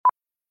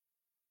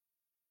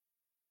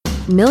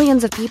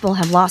Millions of people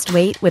have lost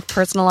weight with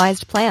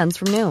personalized plans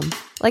from Noom.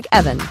 Like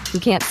Evan, who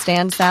can't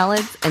stand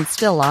salads and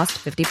still lost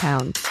 50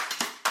 pounds.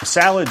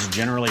 Salads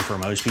generally for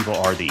most people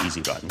are the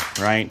easy button,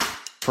 right?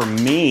 For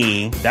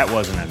me, that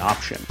wasn't an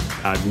option.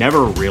 I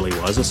never really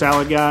was a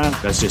salad guy.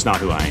 That's just not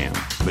who I am.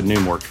 But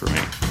Noom worked for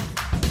me.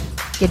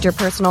 Get your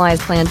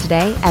personalized plan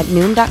today at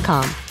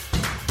Noom.com.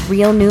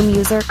 Real Noom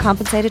user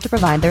compensated to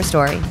provide their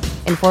story.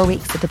 In 4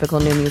 weeks, the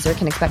typical Noom user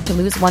can expect to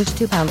lose 1 to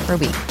 2 pounds per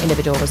week.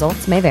 Individual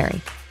results may vary.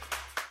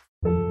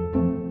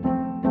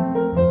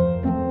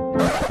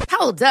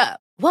 Hold up.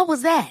 What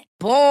was that?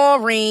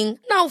 Boring.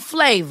 No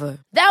flavor.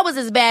 That was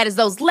as bad as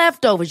those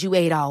leftovers you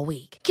ate all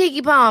week.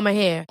 Keke Palmer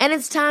here. And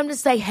it's time to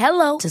say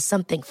hello to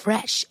something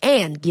fresh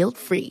and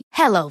guilt-free.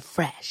 Hello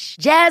Fresh.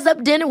 Jazz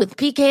up dinner with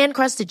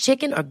pecan-crusted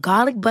chicken or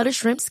garlic butter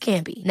shrimp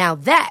scampi. Now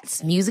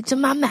that's music to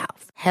my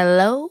mouth.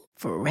 Hello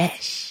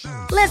Fresh.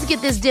 Let's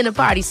get this dinner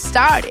party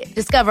started.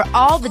 Discover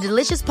all the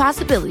delicious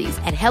possibilities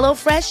at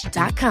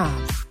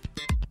HelloFresh.com.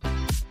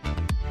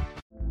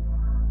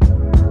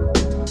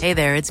 Hey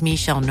there, it's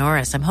Michelle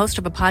Norris. I'm host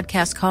of a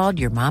podcast called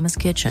Your Mama's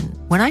Kitchen.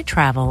 When I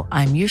travel,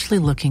 I'm usually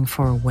looking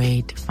for a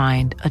way to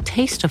find a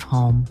taste of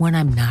home when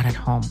I'm not at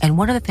home. And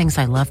one of the things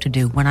I love to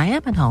do when I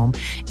am at home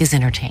is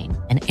entertain.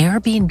 And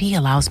Airbnb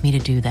allows me to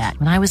do that.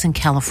 When I was in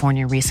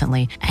California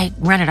recently, I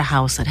rented a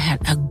house that had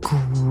a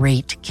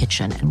great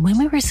kitchen. And when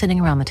we were sitting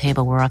around the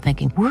table, we're all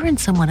thinking, we're in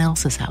someone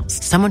else's house.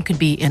 Someone could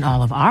be in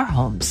all of our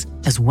homes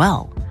as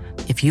well.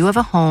 If you have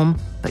a home,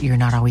 but you're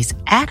not always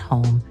at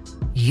home,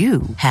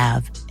 you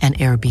have an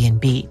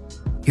Airbnb.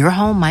 Your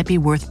home might be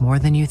worth more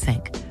than you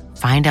think.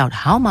 Find out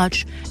how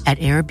much at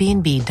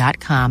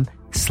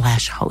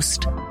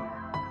airbnb.com/host.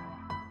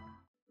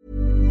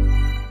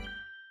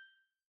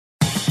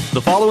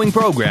 The following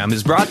program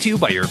is brought to you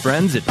by your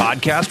friends at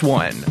Podcast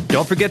One.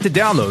 Don't forget to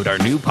download our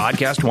new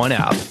Podcast One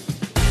app.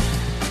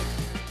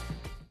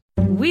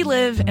 We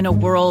live in a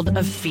world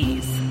of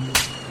fees.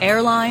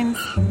 Airlines,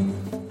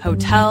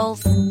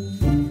 hotels,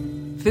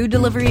 food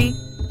delivery,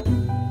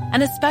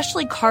 and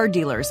especially car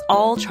dealers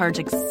all charge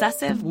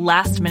excessive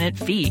last-minute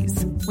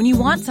fees. When you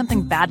want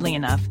something badly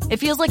enough, it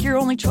feels like your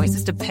only choice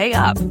is to pay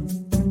up.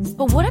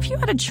 But what if you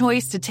had a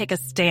choice to take a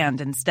stand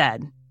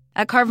instead?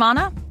 At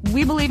Carvana,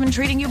 we believe in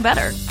treating you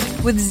better.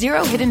 With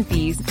zero hidden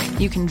fees,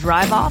 you can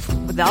drive off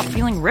without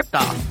feeling ripped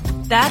off.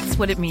 That's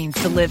what it means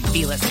to live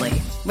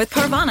fearlessly. With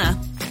Carvana.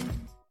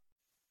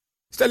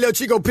 It's that little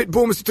Chico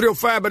Pitbull, Mr.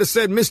 305, but it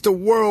said Mr.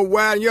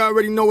 Worldwide, and you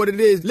already know what it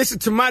is. Listen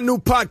to my new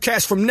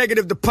podcast, From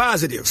Negative to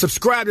Positive.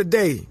 Subscribe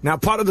today. Now,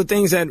 part of the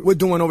things that we're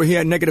doing over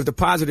here at Negative to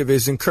Positive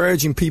is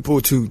encouraging people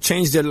to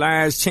change their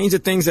lives, change the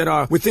things that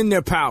are within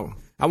their power.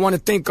 I want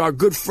to thank our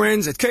good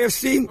friends at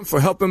KFC for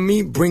helping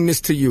me bring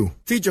this to you.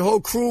 Feed your whole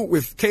crew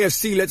with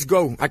KFC. Let's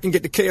go. I can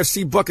get the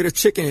KFC bucket of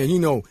chicken, and you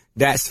know,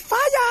 that's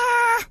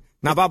fire.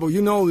 Now, Babu,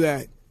 you know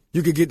that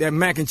you could get that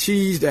mac and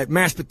cheese, that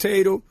mashed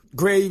potato,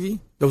 gravy,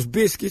 those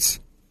biscuits.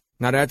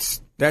 Now that's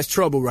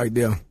trouble right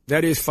there.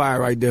 That is fire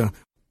right there.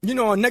 You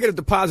know, on Negative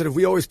to Positive,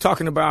 we always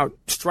talking about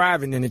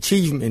striving and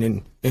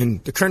achievement,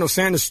 and the Colonel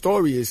Sanders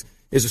story is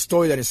a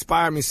story that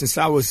inspired me since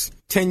I was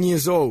 10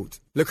 years old.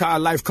 Look how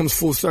life comes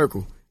full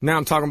circle. Now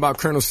I'm talking about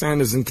Colonel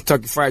Sanders and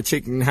Kentucky Fried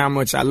Chicken and how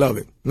much I love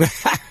it.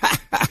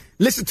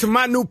 Listen to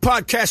my new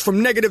podcast,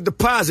 From Negative to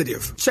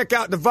Positive. Check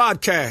out the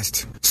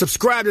vodcast.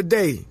 Subscribe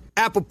today.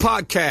 Apple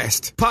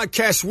Podcast,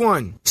 Podcast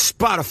One,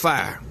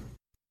 Spotify.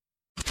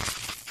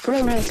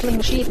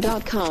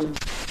 ProWrestlingSheet.com.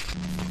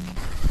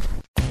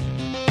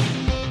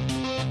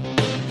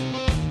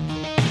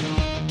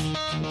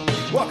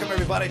 Welcome,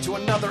 everybody, to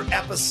another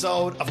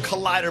episode of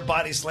Collider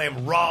Body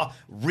Slam Raw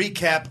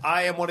Recap.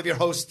 I am one of your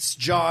hosts,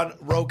 John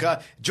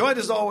Roca, joined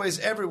as always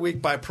every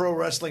week by Pro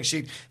Wrestling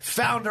Sheet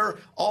founder,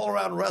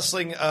 all-around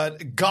wrestling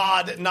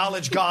god,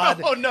 knowledge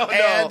god. No.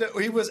 And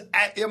he was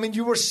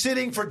you were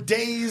sitting for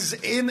days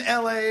in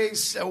L.A.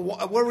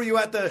 Where were you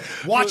at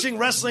watching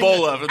wrestling?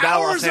 Bola,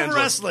 hours of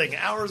wrestling.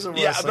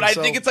 Yeah, but I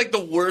think it's like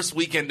the worst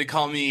weekend to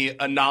call me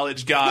a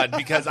knowledge god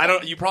because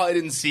you probably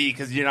didn't see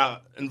because you're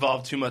not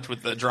involved too much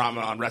with the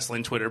drama on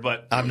wrestling Twitter,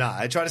 but I'm not.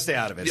 I try to stay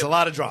out of it. It's a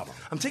lot of drama.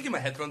 I'm taking my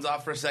headphones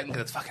off for a second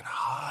because it's fucking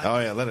hot. Oh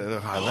yeah, let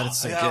it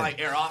sink in.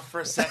 Like air off for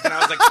a second. I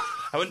was like,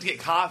 I went to get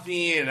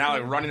coffee and now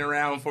like running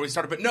around before we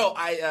started. But no,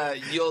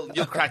 you'll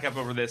crack up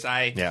over this.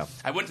 I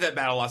went to that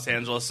Battle Los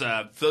Angeles.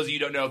 For those of you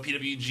who don't know,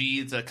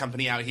 PWG, it's a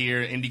company out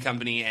here, indie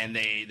company, and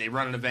they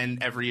run an event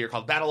every year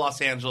called Battle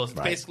Los Angeles. It's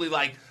basically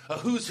like a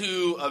who's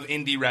who of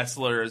indie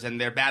wrestlers, and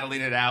they're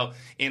battling it out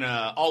in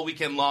a all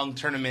weekend long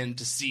tournament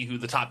to see who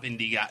the top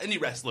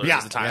indie wrestler is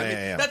at the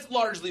time. That's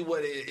largely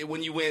what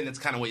when you win, that's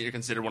kind of what you're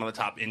considered one of the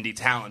top indie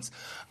talents.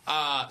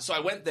 So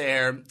I went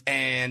there,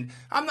 and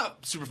I'm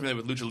not super familiar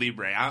with Lucha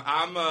Libre.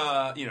 I'm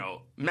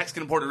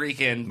Mexican and Puerto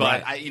Rican,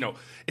 but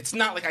it's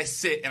not like I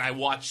sit and I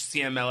watch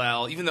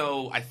CMLL, even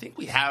though I think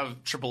we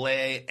have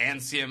AAA and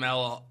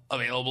CMLL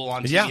available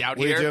on TV out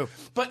here. We do.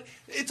 But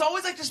it's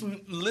always like just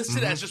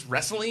listed as just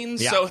wrestling.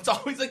 So it's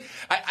always like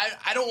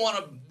I don't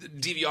want to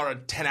DVR a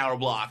 10-hour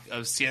block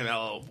of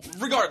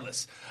CMLL.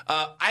 Regardless,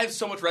 I have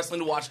so much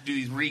wrestling to watch, to do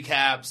these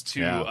recaps,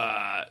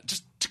 to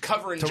just to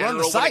cover in general, run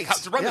the site.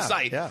 To run the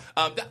site. Yeah.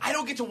 I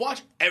don't get to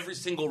watch every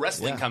single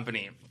wrestling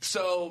company.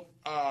 So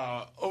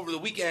over the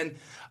weekend,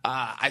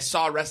 I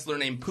saw a wrestler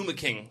named Puma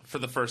King for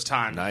the first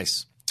time.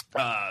 Nice.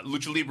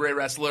 Lucha Libre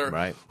wrestler,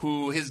 right,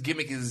 who his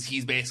gimmick is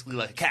he's basically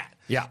like a cat.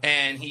 Yeah.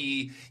 And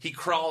he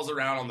crawls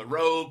around on the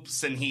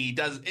ropes, and he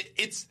does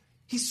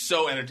he's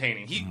so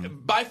entertaining. He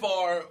by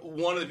far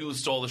one of the people who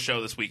stole the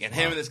show this weekend.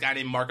 Him and this guy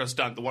named Marco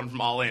Stunt, the one from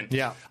All In.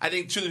 Yeah. I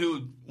think two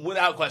who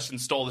without question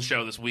stole the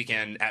show this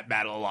weekend at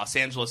Battle of Los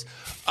Angeles.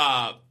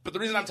 But the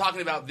reason I'm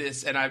talking about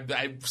this, and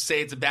I say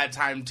it's a bad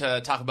time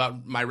to talk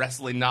about my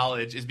wrestling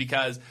knowledge, is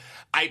because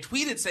I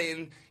tweeted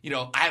saying,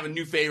 I have a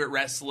new favorite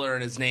wrestler,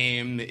 and his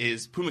name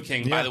is Puma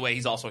King. By the way,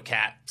 he's also a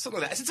cat.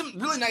 Something like that. I said some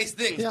really nice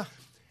things. Yeah.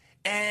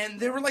 And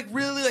they were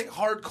really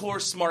hardcore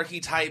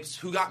smarky types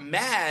who got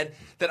mad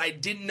that I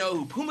didn't know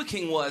who Puma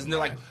King was. And they're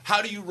like,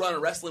 how do you run a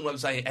wrestling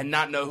website and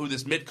not know who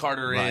this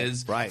mid-carder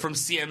is from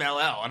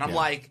CMLL? And I'm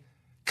like,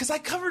 because I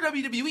cover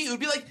WWE.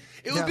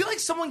 It would be like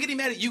someone getting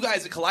mad at you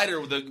guys at Collider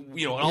with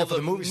all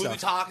the movie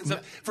talk and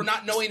stuff for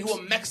not knowing who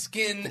a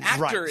Mexican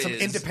actor is. Some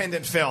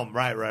independent film.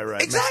 Right.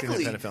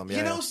 Exactly. Independent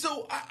film.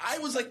 So I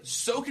was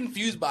so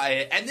confused by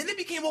it, and then it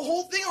became a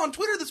whole thing on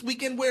Twitter this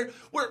weekend where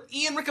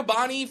Ian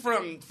Riccaboni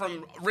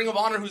from Ring of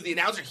Honor, who's the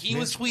announcer, he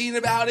was tweeting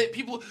about it.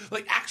 People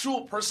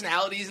actual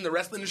personalities in the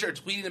wrestling industry are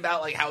tweeting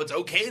about how it's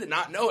okay to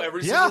not know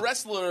every single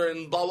wrestler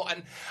and blah blah.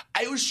 And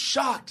I was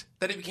shocked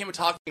that it became a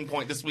talking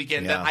point this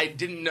weekend that I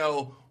didn't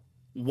know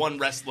one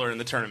wrestler in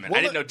the tournament.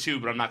 I didn't know two,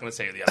 but I'm not going to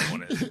say who the other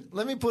one is.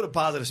 Let me put a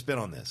positive spin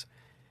on this.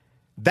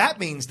 That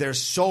means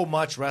there's so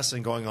much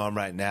wrestling going on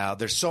right now.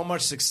 There's so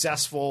much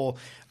successful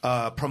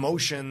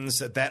promotions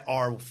that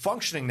are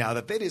functioning now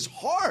that it is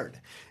hard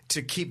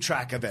to keep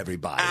track of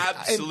everybody.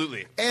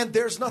 Absolutely. And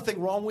there's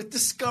nothing wrong with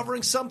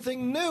discovering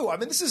something new. I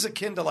mean, this is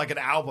akin to an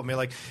album.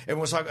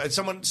 Everyone's talking,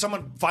 someone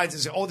finds it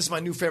and says, oh, this is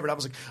my new favorite. I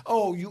was like,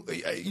 oh, you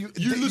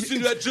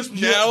listened to that just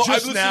now?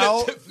 I've listened to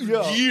that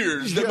for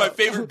years. They're my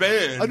favorite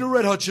band. I knew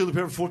Red Hot Chili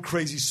Peppers before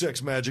Crazy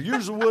Sex Magic.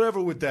 Years or whatever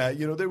with that.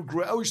 They were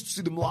great. I used to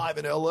see them live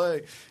in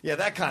L.A. Yeah,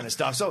 that kind of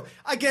stuff. So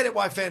I get it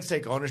why fans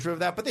take ownership of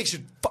that, but they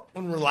should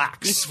fucking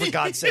relax, for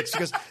God's sakes,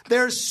 because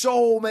there's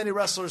so many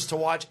wrestlers to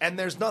watch, and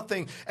there's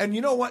nothing. And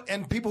you know what?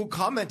 And people who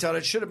comment on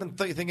it should have been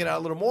thinking out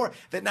a little more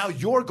that now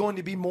you're going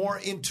to be more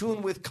in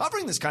tune with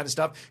covering this kind of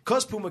stuff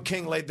because Puma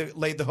King laid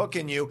the hook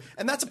in you,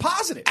 and that's a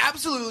positive.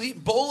 Absolutely.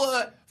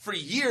 Bola, for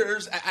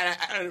years,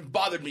 and it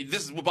bothered me.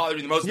 This is what bothered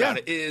me the most about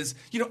it is,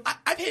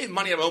 I paid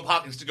money out of my own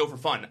pockets to go for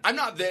fun. I'm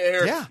not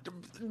there. Yeah.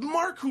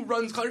 Mark, who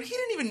runs Collider, he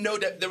didn't even know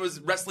that there was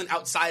wrestling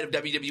outside of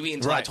WWE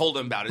until I told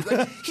him about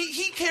it.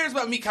 He cares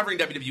about me covering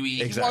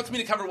WWE. Exactly. He wants me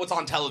to cover what's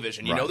on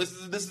television. This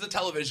is a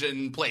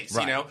television place.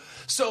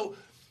 So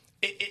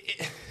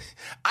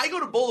I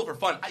go to Bola for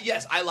fun.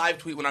 Yes, I live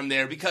tweet when I'm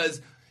there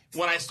because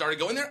when I started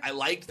going there, I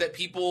liked that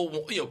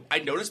people, I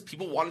noticed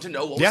people wanted to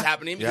know what was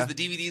happening because the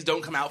DVDs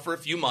don't come out for a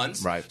few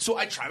months. Right. So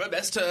I try my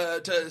best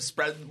to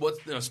spread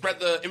spread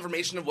the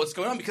information of what's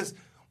going on, because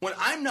when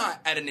I'm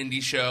not at an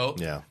indie show,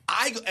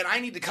 I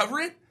need to cover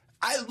it,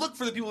 I look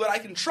for the people that I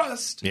can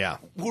trust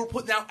who are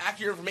putting out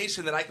accurate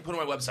information that I can put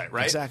on my website,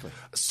 right? Exactly.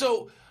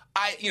 So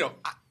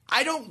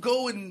I don't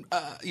go and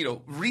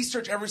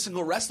research every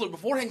single wrestler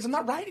beforehand because I'm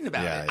not writing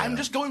about it. I'm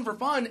just going for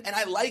fun, and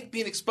I like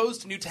being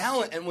exposed to new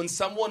talent. And when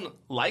someone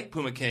like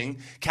Puma King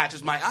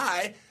catches my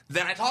eye,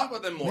 then I talk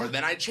about them more.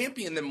 Then I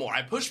champion them more.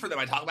 I push for them.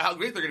 I talk about how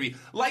great they're going to be.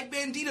 Like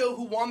Bandito,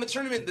 who won the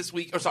tournament this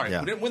week. Who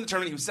didn't win the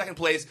tournament. He was second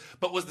place,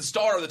 but was the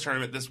star of the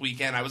tournament this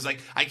weekend. I was like,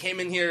 I came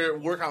in here,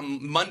 work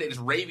on Monday,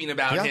 just raving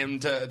about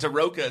him to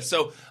Roca.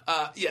 So,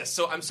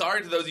 so I'm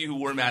sorry to those of you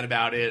who were mad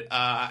about it.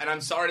 And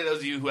I'm sorry to those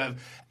of you who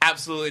have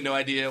absolutely no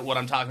idea what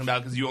I'm talking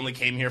about because you only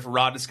came here for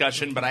Raw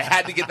discussion, but I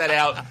had to get that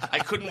out. I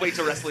couldn't wait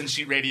till Wrestling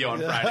Sheet Radio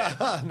on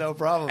Friday. No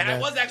problem, And man.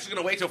 I was actually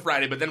going to wait till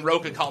Friday, but then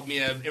Roca called me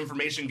an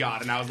information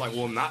god, and I was like,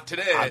 well, not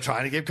today. I'm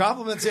trying to give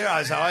compliments here.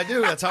 That's how I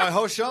do. That's how I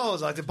host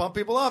shows. I like to pump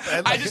people up.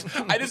 And I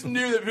just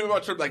knew that people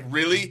were like,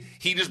 really?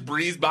 He just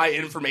breezed by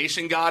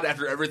information god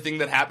after everything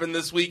that happened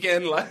this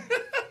weekend?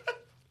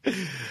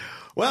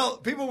 Well,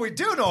 people we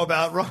do know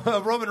about,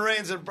 Roman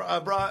Reigns and Braun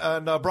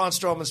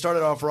Strowman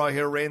started off Raw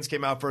here. Reigns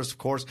came out first, of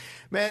course.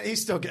 Man,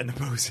 he's still getting the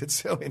boost. It's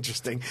so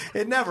interesting.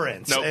 It never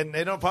ends. Nope. And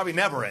it'll probably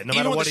never end, no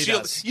matter what he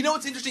does. You know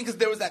what's interesting? Because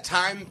there was that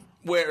time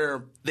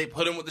where they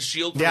put him with the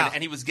Shield for a minute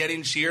and he was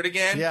getting cheered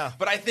again. Yeah.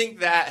 But I think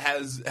that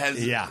has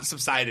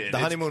subsided. The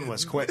honeymoon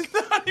was quick.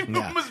 The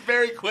honeymoon was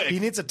very quick. He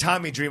needs a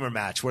Tommy Dreamer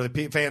match where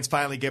the fans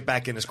finally get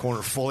back in his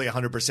corner fully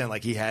 100%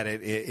 like he had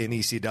it in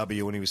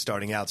ECW when he was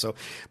starting out. So,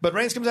 but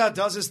Reigns comes out,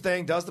 does his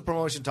thing, does the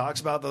promotion,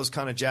 talks about those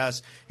kind of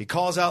jazz. He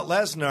calls out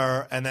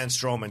Lesnar, and then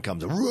Strowman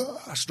comes out.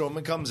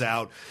 Strowman comes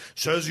out,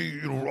 says,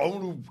 I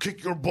want to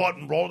kick your butt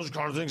and all those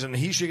kind of things. And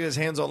he shaking his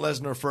hands on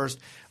Lesnar first,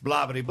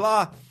 blah, blah,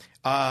 blah.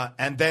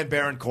 And then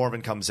Baron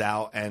Corbin comes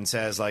out and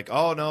says, like,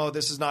 oh, no,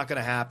 this is not going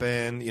to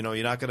happen. You know,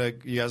 you guys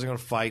are going to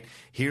fight.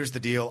 Here's the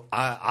deal.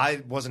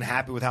 I wasn't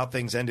happy with how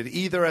things ended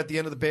either at the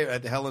end of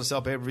at the Hell in a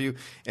Cell pay-per-view.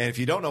 And if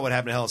you don't know what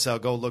happened to Hell in a Cell,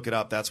 go look it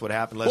up. That's what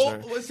happened.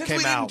 Lesnar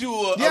came out. Do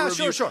a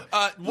review. Sure.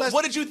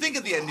 What did you think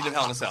of the ending of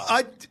Hell in a Cell?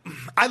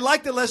 I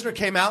liked that Lesnar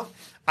came out.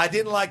 I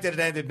didn't like that it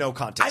ended no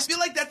contest. I feel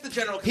like that's the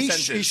general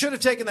consensus. He should have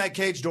taken that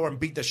cage door and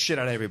beat the shit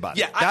out of everybody.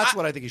 Yeah, that's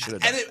what I think he should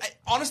have done. And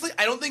honestly,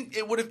 I don't think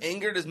it would have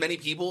angered as many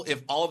people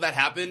if all of that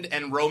happened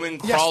and Roman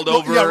crawled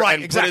over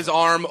and put his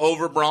arm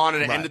over Braun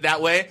and it ended that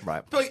way.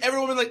 Right. But like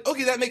everyone was like,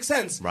 okay, that makes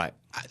sense. Right.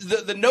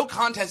 The no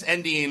contest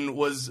ending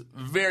was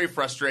very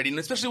frustrating,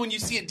 especially when you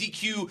see a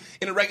DQ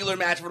in a regular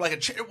match for like a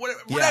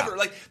whatever.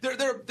 Like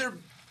they're.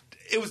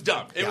 It was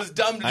dumb. It was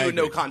dumb to do a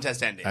no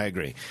contest ending. I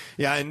agree.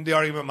 Yeah, and the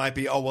argument might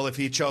be, oh, well, if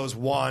he chose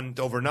one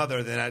over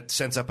another, then that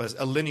sets up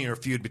a linear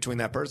feud between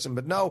that person.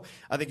 But no,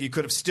 I think you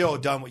could have still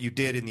done what you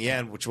did in the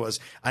end, which was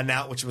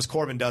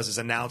Corbin does, is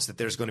announce that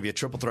there's going to be a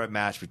triple threat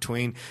match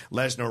between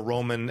Lesnar,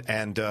 Roman,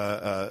 and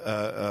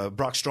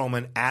Brock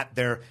Strowman at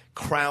their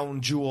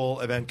Crown Jewel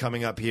event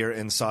coming up here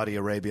in Saudi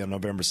Arabia on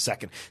November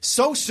 2nd.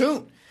 So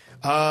soon.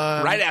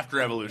 Right after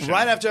Evolution.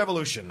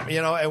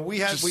 You know, and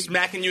we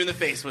smacking you in the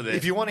face with it.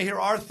 If you want to hear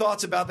our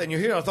thoughts about that, and you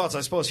hear our thoughts, I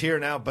suppose, here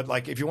now, but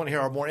like if you want to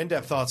hear our more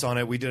in-depth thoughts on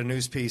it, we did a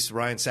news piece.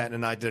 Ryan Satin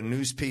and I did a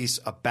news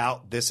piece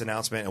about this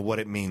announcement and what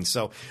it means.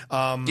 So,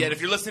 and if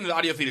you're listening to the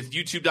audio feed, it's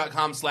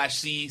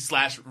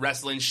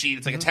youtube.com/c/wrestling sheet.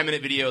 It's like a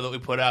 10-minute video that we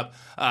put up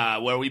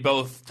where we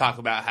both talk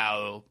about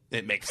how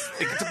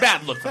it's a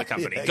bad look for the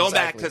company. Yeah, Going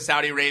back to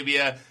Saudi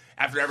Arabia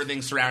after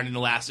everything surrounding the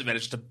last event,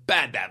 it's just a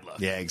bad look.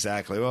 Yeah,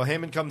 exactly. Well,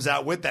 Heyman comes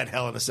out with that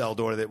Hell in a Cell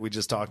door that we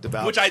just talked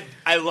about. Which I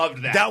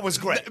loved that. That was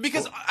great.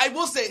 Because I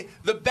will say,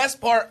 the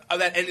best part of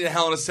that ending of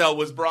Hell in a Cell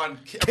was Braun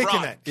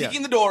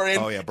kicking the door in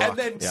and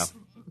then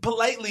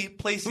politely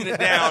placing it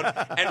down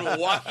and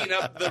walking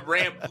up the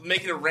ramp,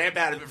 making a ramp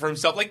out of it for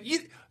himself. Like, you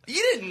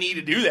didn't need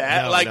to do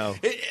that. No.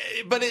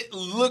 But it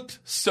looked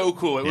so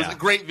cool. It was a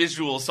great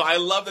visual. So I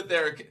love that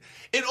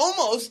it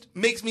almost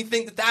makes me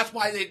think that that's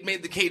why they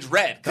made the cage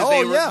red, because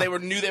they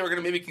knew they were going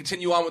to maybe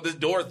continue on with this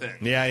door thing.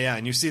 Yeah,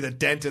 and you see the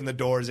dent in the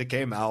door as it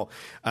came out.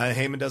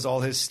 Heyman does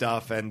all his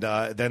stuff, and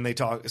then they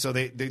talk. So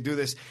they do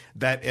this,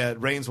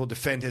 that Reigns will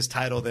defend his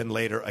title then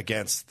later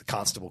against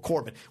Constable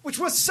Corbin, which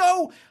was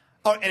so...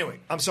 Oh, anyway,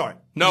 I'm sorry.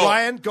 No,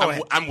 Ryan, go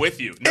ahead. I'm with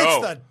you. No.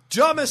 It's the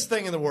dumbest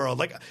thing in the world.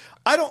 Like,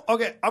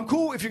 I'm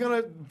cool if you're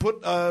going to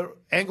put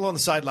Angle on the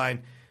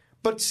sideline,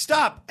 but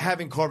stop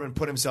having Corbin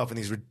put himself in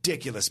these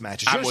ridiculous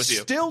matches. You're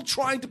still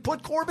trying to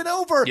put Corbin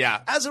over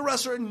as a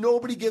wrestler, and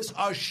nobody gives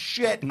a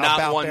shit about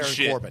Baron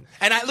Corbin.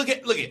 And I look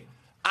at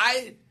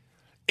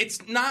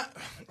it's not.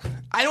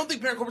 I don't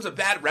think Baron Corbin's a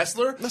bad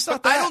wrestler.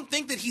 I don't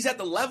think that he's at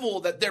the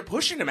level that they're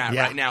pushing him at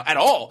right now at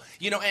all.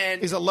 You know,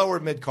 and he's a lower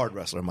mid-card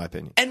wrestler, in my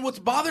opinion. And what's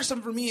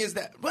bothersome for me is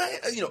that,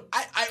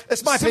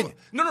 that's my opinion.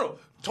 No,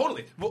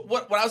 totally.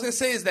 What I was going to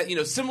say is that,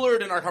 similar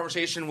to our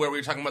conversation where we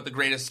were talking about the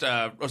greatest,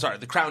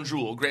 the Crown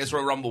Jewel, Greatest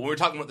Royal Rumble, when we were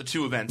talking about the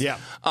two events. Yeah.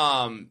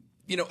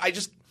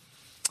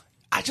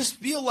 I just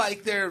feel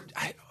like they're.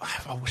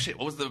 What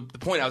was the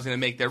point I was going to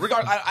make there?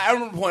 I don't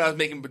remember the point I was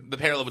making, the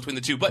parallel between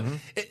the two. But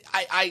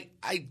I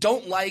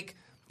don't like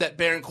that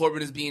Baron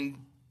Corbin is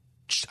being.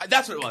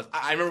 That's what it was.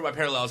 I remember my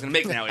parallel I was going to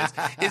make now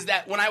is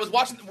that when I was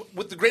watching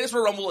with the Greatest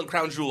Royal Rumble and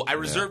Crown Jewel, I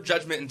reserved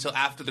judgment until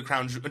after the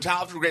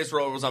Greatest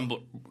Royal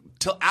Rumble.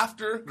 Till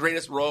after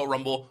Greatest Royal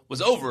Rumble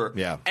was over.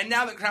 Yeah. And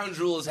now that Crown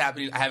Jewel is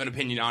happening, I have an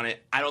opinion on it.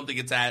 I don't think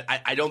it's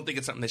I don't think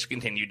it's something they should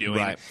continue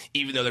doing,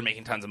 even though they're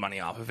making tons of money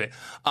off of it.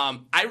 I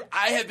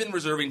have been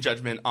reserving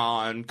judgment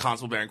on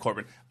Constable Baron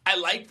Corbin. I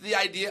liked the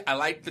idea. I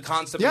liked the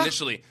concept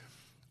initially.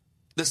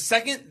 The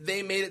second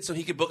they made it so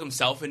he could book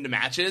himself into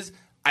matches,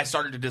 I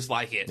started to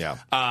dislike it. Yeah.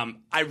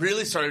 I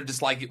really started to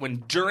dislike it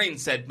when during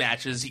said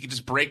matches he could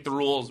just break the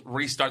rules,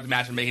 restart the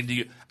match, and make it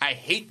do. I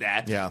hate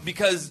that. Yeah.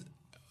 Because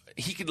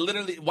he could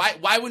literally.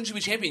 Why wouldn't you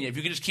be champion if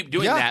you could just keep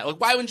doing that? Like,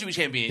 why wouldn't you be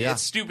champion? Yeah.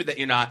 It's stupid that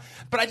you're not.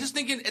 But I just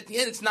think at the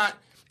end,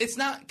 it's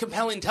not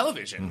compelling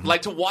television. Mm-hmm.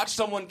 Like, to watch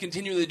someone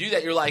continually do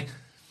that, you're like,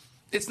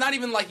 it's not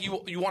even like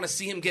you want to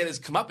see him get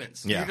his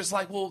comeuppance. Yeah. You're just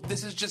like, well,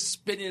 this is just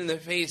spitting in the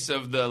face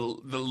of the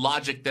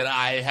logic that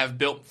I have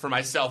built for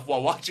myself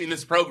while watching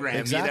this program.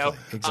 Exactly.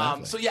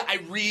 Exactly. So yeah,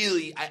 I'm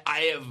really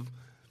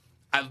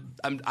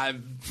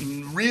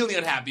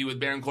unhappy with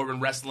Baron Corbin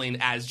wrestling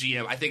as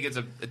GM. I think it's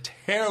a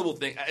terrible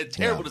thing, a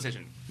terrible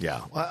decision.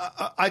 Yeah,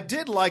 I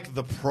did like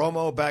the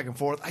promo back and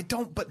forth.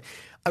 But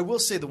I will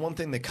say the one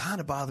thing that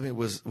kind of bothered me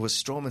was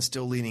Strowman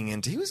still leaning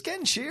into. He was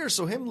getting cheers,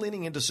 so him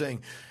leaning into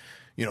saying,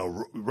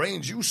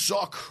 Reigns, you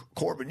suck.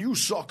 Corbin, you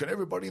suck. And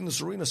everybody in this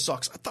arena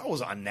sucks. I thought it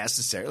was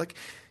unnecessary. Like,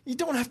 you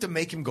don't have to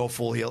make him go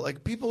full heel.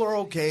 Like, people are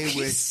okay with...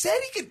 He said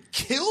he could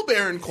kill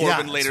Baron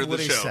Corbin later in the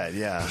show. He said,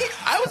 yeah.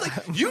 I was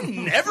like, you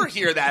never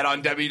hear that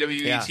on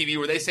WWE TV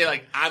where they say,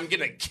 like, I'm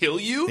going to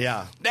kill you.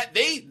 Yeah. That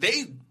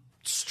they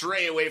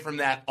stray away from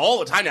that all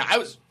the time now. I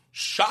was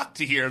shocked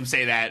to hear him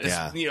say that.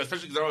 Yeah.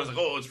 Especially because they're always like,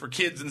 oh, it's for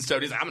kids and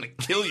stuff. He's like, I'm going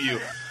to kill you.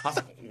 I was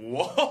like,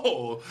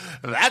 whoa,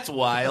 that's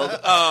wild.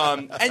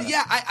 And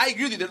yeah, I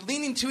agree with you. They're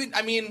leaning to it.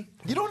 I mean,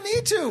 you don't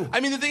need to. I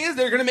mean, the thing is,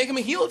 they're going to make him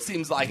a heel. It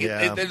seems like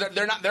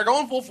they're not. They're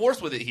going full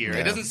force with it here. Yeah.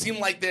 It doesn't seem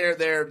like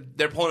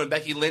they're pulling a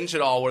Becky Lynch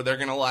at all, where they're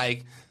going to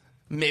like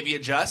maybe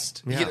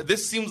adjust. Yeah. You know,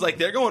 this seems like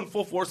they're going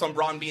full force on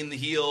Braun being the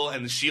heel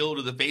and the Shield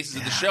are the faces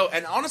of the show.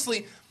 And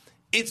honestly,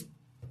 it's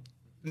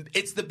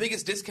the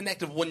biggest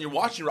disconnect of when you're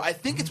watching Raw. I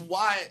think it's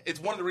one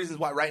of the reasons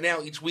why right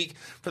now, each week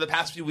for the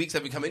past few weeks,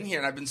 I've been coming in here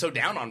and I've been so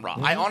down on Raw.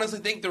 I honestly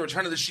think the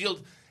return of the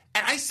Shield,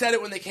 and I said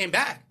it when they came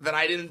back, that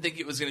I didn't think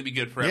it was going to be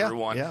good for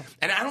everyone. Yeah.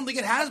 And I don't think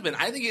it has been.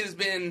 I think it has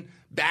been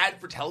bad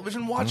for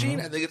television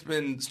watching. I think it's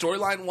been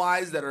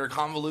storyline-wise that are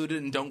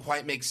convoluted and don't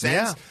quite make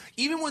sense.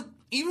 Yeah.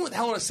 Even with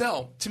Hell in a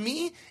Cell, to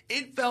me,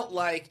 it felt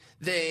like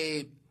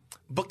they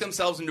booked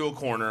themselves into a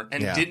corner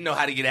and didn't know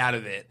how to get out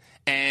of it.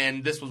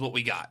 And this was what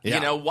we got. Yeah.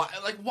 You know,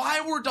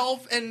 why were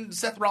Dolph and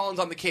Seth Rollins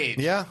on the cage?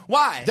 Yeah.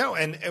 Why? No,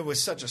 and it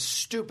was such a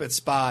stupid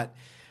spot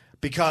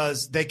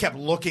because they kept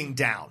looking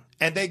down.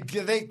 And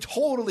they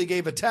totally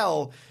gave a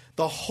tell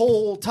the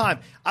whole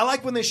time. I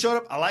like when they showed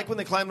up. I like when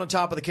they climbed on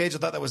top of the cage. I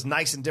thought that was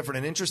nice and different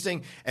and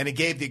interesting. And it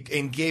gave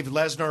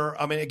Lesnar.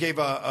 I mean, it gave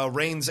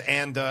Reigns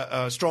and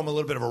Strowman a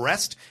little bit of a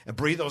rest and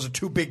breathe. Those are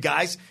two big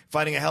guys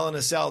fighting a Hell in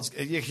a Cell.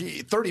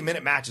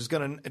 30-minute match is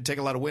going to take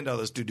a lot of wind out of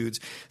those two dudes.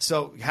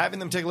 So having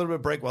them take a little bit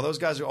of break while those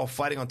guys are all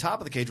fighting on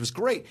top of the cage was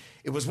great.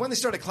 It was when they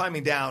started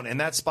climbing down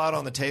and that spot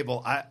on the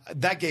table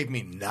that gave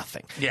me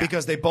nothing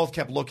because they both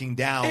kept looking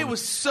down. It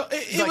was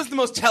it was the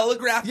most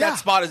telegraphed that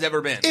spot has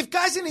ever been. If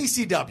guys in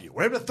ECW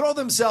were able to throw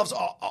themselves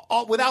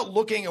all without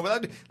looking or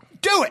without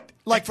do it,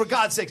 like for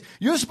God's sakes,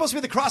 you're supposed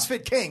to be the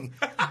CrossFit King.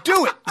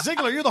 Do it,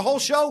 Ziggler. You're the whole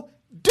show.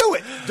 Do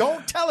it.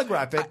 Don't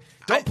telegraph it.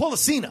 Don't pull a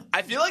Cena.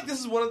 I feel like this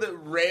is one of the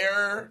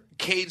rare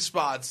cage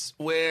spots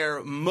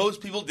where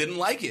most people didn't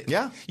like it.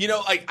 Yeah. You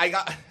know, like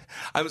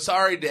I'm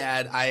sorry,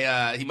 Dad.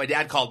 My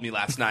dad called me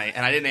last night,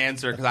 and I didn't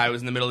answer because I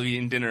was in the middle of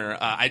eating dinner.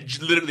 I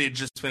literally had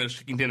just finished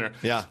cooking dinner.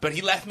 Yeah. But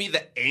he left me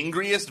the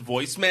angriest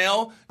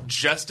voicemail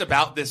just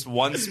about this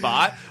one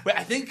spot. Wait,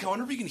 I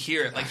wonder if you can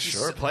hear it. Like,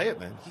 Sure, play it,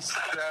 man. Seth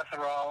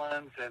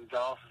Rollins and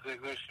Dolph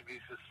Ziggler should be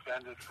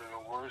suspended for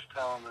the worst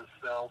Hell in the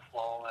Cell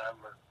fall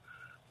ever.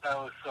 That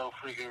was so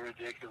freaking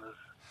ridiculous.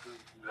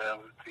 That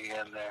was the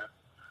end there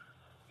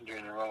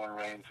during the Roman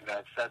Reigns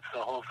match. The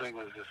whole thing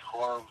was just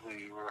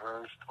horribly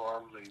rehearsed,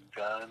 horribly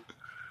done.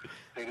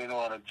 They didn't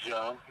want to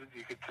jump.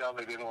 You could tell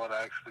they didn't want to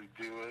actually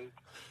do it.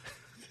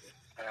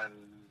 And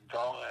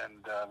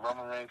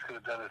Roman Reigns could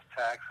have done his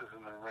taxes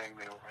in the ring.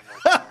 They were in there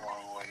so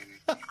long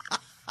waiting.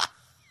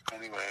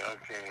 Anyway,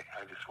 okay.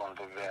 I just wanted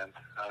to vent.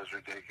 That was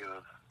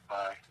ridiculous.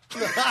 Bye.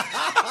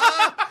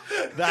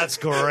 That's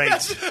great.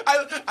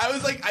 I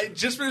was like, I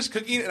just finished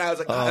cooking, and I was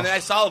like, and then I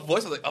saw a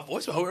voice. I was like, a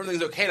voice. I hope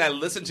everything's okay. And I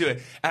listened to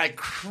it, and I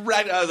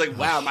cracked. I was like,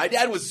 wow, my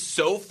dad was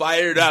so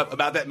fired up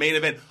about that main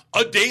event.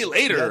 A day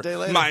later,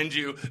 mind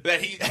you,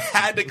 that he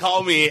had to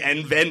call me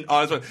and vent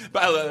on his phone.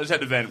 But I just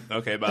had to vent.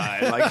 Okay, bye.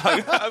 Like,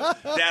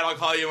 Dad, I'll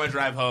call you on my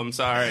drive home.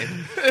 Sorry.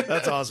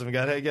 That's awesome. You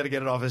got to get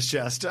it off his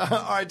chest. All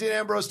right, Dean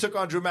Ambrose took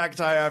on Drew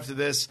McIntyre after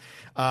this.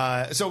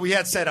 So we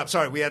had set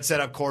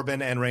up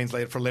Corbin and Reigns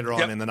for later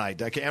on in the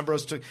night. Okay,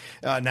 Ambrose took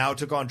on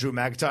Drew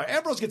McIntyre.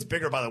 Ambrose gets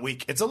bigger by the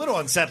week. It's a little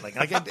unsettling.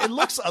 Like it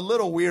looks a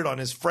little weird on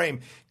his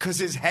frame because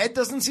his head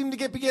doesn't seem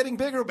to be getting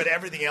bigger, but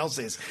everything else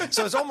is.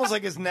 So it's almost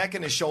like his neck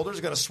and his shoulders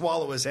are going to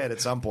swallow his head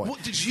at some point. Well,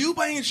 did you,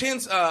 by any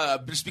chance,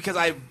 just because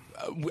I've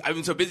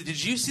been so busy,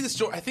 did you see the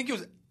story? I think it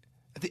was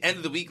at the end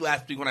of the week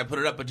last week when I put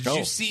it up, but did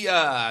you see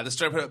the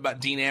story I put up about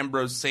Dean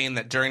Ambrose saying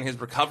that during his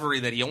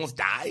recovery that he almost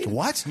died?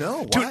 What? No.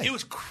 Why? Dude, it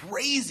was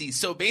crazy.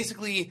 So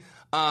basically,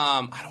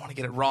 I don't want to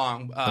get it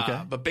wrong,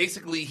 but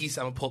basically I'm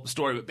going to pull up the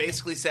story, but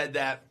basically said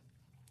that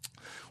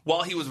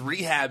while he was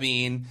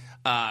rehabbing,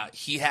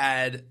 he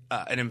had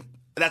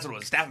that's what it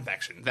was, staph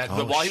infection. But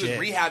while he was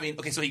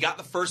rehabbing, so he got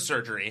the first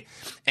surgery,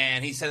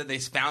 and he said that they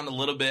found a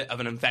little bit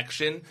of an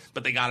infection,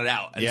 but they got it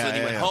out. And so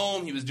he went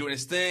home, he was doing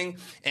his thing,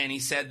 and he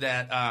said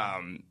that,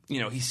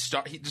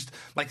 he just,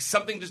 like,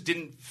 something just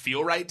didn't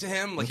feel right to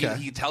him. Like,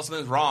 he could tell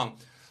something was wrong.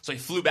 So he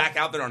flew back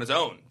out there on his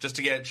own just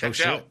to get it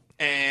checked out.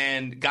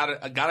 And got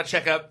a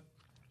checkup,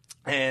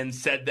 and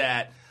said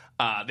that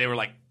they were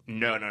like,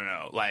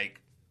 no, like,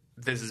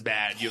 this is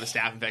bad. You have a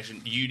staph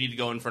infection. You need to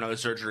go in for another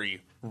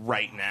surgery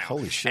right now.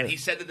 Holy shit. And he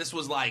said that this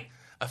was like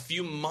a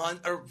few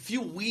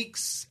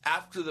weeks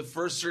after the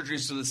first surgery.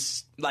 So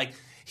this, like,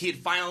 he had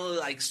finally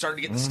like started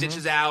to get the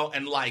stitches out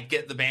and like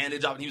get the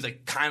bandage off, and he was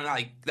like kind of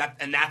like that,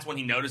 and that's when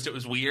he noticed it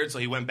was weird. So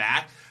he went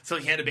back. So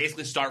he had to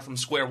basically start from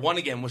square one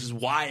again, which is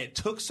why it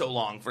took so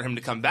long for him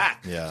to come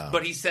back. Yeah.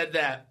 But he said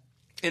that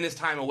in his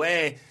time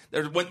away,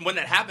 when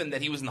that happened,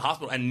 that he was in the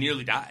hospital and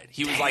nearly died.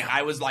 He was like,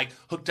 I was like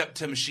hooked up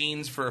to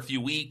machines for a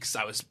few weeks.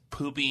 I was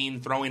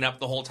pooping, throwing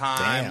up the whole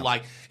time. Damn.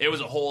 Like, it was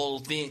a whole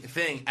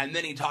thing. And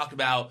then he talked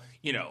about,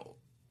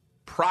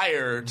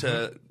 prior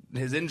to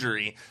his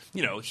injury,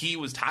 he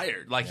was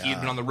tired. Like he had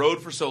been on the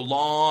road for so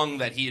long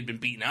that he had been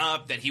beaten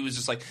up, that he was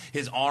just like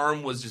his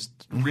arm was just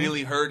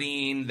really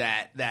hurting.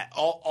 That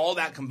all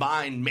that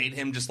combined made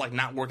him just like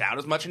not work out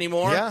as much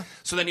anymore. Yeah.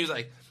 So then he was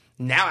like,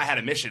 now I had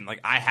a mission. Like,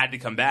 I had to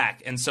come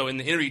back. And so in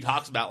the interview, he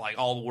talks about, like,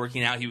 all the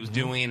working out he was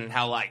doing and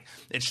how, like,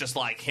 it's just,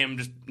 like, him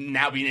just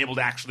now being able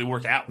to actually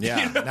work out.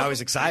 Yeah, now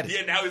he's excited.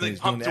 Yeah, now he's, like,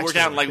 pumped to work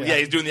out. Like,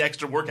 he's doing the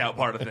extra workout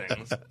part of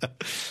things.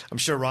 I'm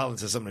sure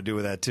Rollins has something to do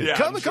with that, too. Yeah,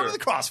 Come to the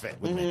CrossFit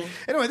with me.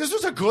 Anyway, this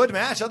was a good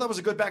match. I thought it was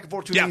a good back and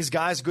forth between these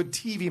guys. Good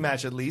TV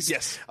match, at least.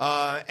 Yes.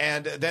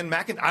 And then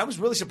I was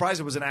really surprised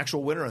it was an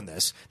actual winner in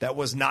this. That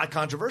was not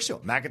controversial.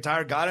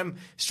 McIntyre got him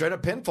straight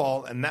up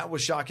pinfall, and that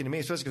was shocking to me,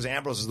 especially because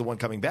Ambrose is the one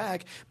coming back.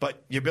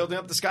 But you're building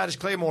up the Scottish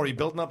Claymore, you're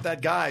building up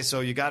that guy,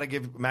 so you got to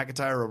give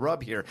McIntyre a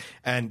rub here.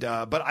 And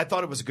but I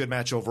thought it was a good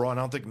match overall. And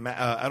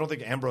I don't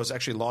think Ambrose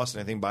actually lost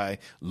anything by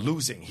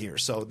losing here.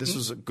 So this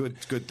was a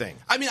good thing.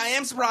 I mean, I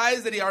am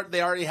surprised that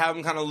they already have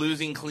him kind of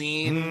losing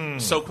clean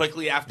so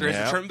quickly after his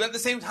return. But at the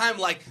same time,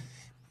 like,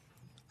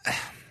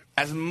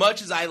 as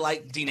much as I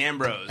like Dean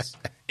Ambrose,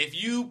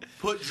 if you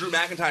put Drew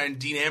McIntyre and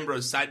Dean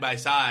Ambrose side by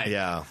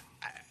side,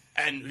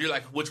 and you're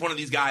like, which one of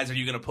these guys are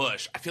you going to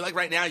push? I feel like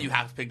right now you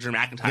have to pick Drew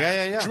McIntyre.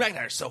 Yeah. Drew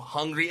McIntyre is so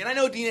hungry. And I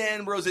know Dean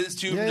Ambrose is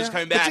too, just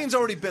coming back. But Dean's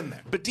already been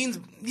there. But Dean's,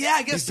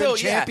 I guess he's been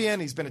champion.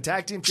 He's been a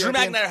tag team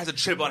champion. Drew McIntyre has a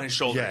chip on his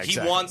shoulder. Yeah,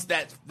 exactly. He wants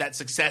that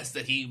success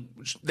that he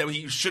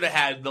should have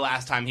had the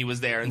last time he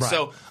was there. And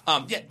so,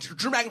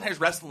 Drew McIntyre's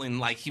wrestling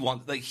like he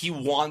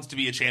wants to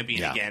be a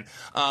champion again.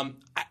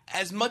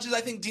 As much as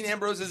I think Dean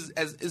Ambrose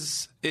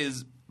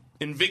is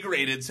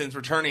invigorated since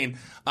returning,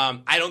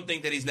 I don't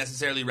think that he's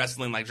necessarily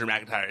wrestling like Drew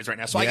McIntyre is right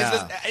now. So I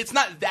guess it's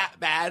not that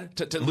bad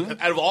to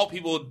out of all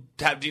people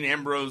to have Dean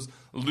Ambrose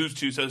lose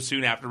to so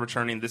soon after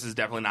returning. This is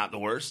definitely not the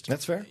worst.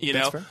 That's fair.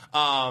 That's fair.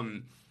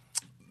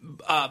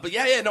 But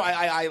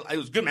it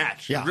was a good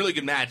match. Yeah. Really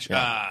good match.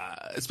 Yeah.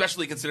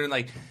 Especially considering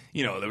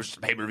there was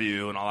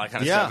pay-per-view and all that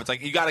kind of stuff. It's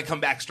like you got to come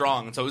back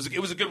strong. And so it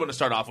was a good one to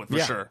start off with for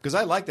sure. Because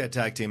I liked that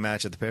tag team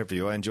match at the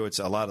pay-per-view. I enjoyed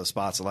a lot of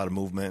spots, a lot of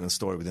movement and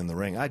story within the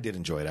ring. I did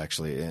enjoy it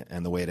actually,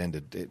 and the way it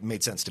ended, it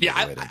made sense to me. Yeah,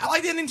 I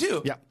like the ending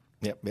too. Yeah.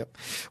 Yep.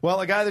 Well,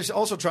 a guy that's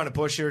also trying to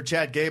push here,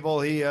 Chad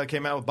Gable, he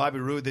came out with Bobby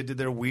Roode. They did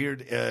their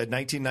weird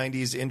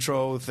 1990s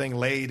intro thing,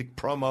 laid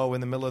promo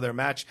in the middle of their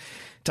match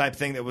type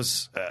thing that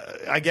was,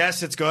 I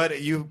guess it's good.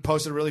 You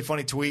posted a really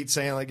funny tweet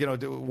saying, like,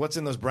 what's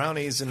in those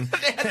brownies? And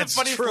they had the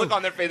funniest look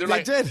on their face.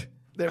 They did.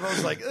 Everyone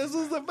was like, "This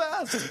is the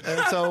best,"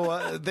 and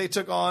so they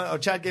took on.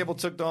 Chad Gable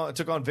took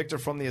on Victor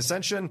from the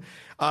Ascension.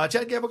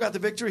 Chad Gable got the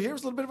victory here. It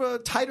was a little bit of a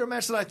tighter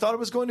match than I thought it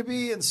was going to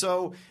be, and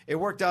so it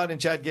worked out in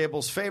Chad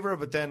Gable's favor.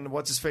 But then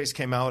what's his face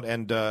came out,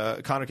 and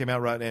Connor came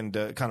out right and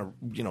kind of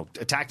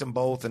attacked them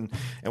both and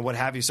what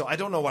have you. So I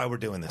don't know why we're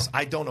doing this.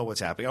 I don't know what's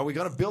happening. Are we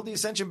going to build the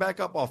Ascension back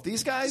up off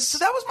these guys? So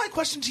that was my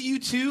question to you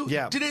too.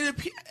 Yeah. Did it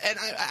appear? And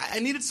I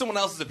needed someone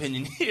else's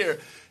opinion here.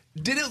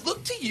 Did it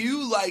look to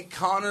you like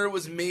Connor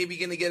was maybe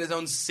going to get his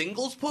own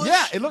singles push?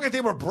 Yeah, it looked like they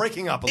were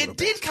breaking up a little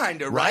bit. It did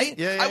kind of, right?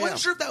 Yeah, I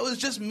wasn't sure if that was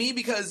just me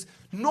because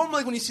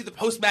normally when you see the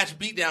post-match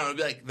beatdown, it would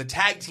be like the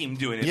tag team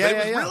doing it.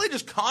 But it was really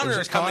just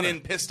Connor coming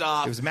in pissed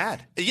off. He was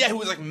mad. Yeah, who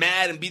was like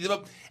mad and beat them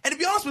up. And to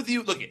be honest with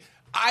you, look,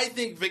 I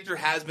think Victor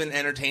has been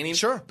entertaining.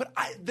 Sure. But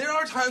there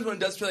are times when it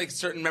does feel like a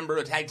certain member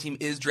of a tag team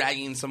is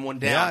dragging someone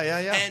down.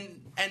 Yeah.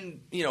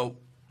 And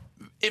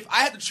if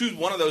I had to choose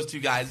one of those two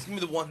guys, it's going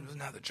to be the one who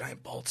doesn't have the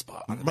giant bald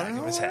spot on the back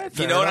of his head.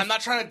 And I'm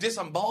not trying to diss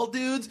on bald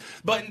dudes,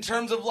 but in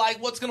terms of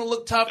like what's going to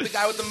look tough, the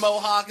guy with the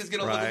mohawk is going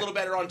to look a little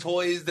better on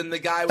toys than the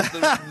guy with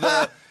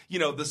the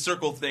the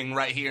circle thing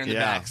right here in the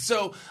back.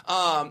 So,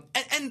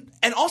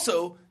 and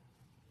also,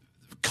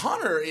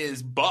 Connor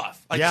is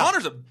buff.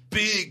 Connor's a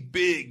big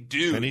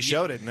dude. And he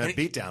showed it in that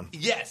beatdown.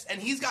 Yes,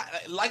 and he's got,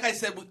 like I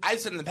said, I've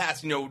said in the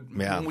past, when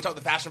we talk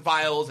the Fashion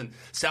Files and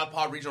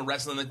Southpaw Regional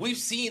Wrestling, like we've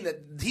seen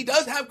that he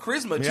does have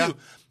charisma too.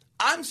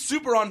 I'm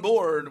super on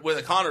board with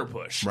a Connor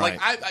push. Right.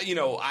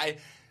 Like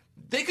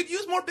they could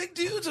use more big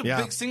dudes,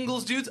 big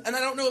singles dudes, and I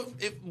don't know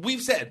if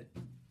we've said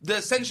the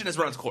Ascension has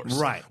run its course.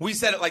 Right. We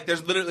said it like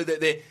there's literally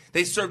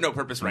they serve no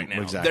purpose right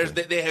now.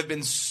 Exactly. They have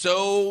been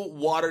so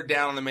watered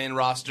down on the main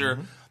roster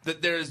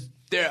that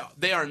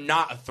they are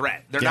not a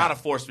threat. They're not a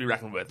force to be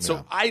reckoned with.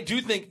 So I do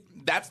think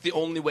that's the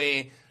only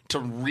way to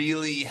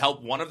really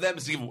help one of them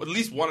is to give at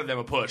least one of them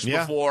a push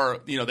before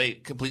they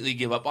completely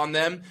give up on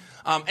them.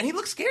 And he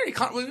looks scary.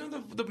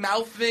 The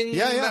mouth thing.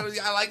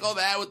 I like all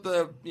that with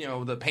the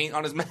the paint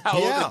on his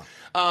mouth.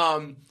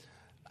 I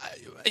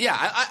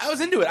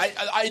was into it.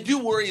 I do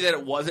worry that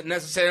it wasn't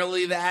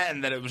necessarily that,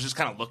 and that it was just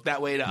kind of looked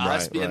that way to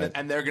us.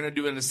 And they're going to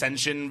do an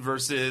Ascension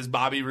versus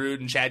Bobby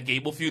Roode and Chad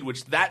Gable feud,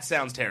 which that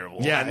sounds terrible.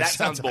 Yeah, and that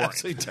sounds boring.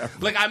 Terrible.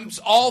 Like I'm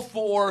all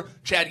for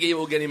Chad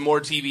Gable getting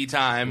more TV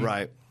time,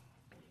 right?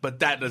 But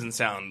that doesn't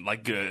sound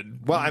like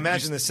good. Well, I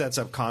imagine this sets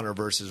up Connor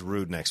versus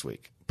Roode next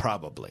week,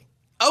 probably.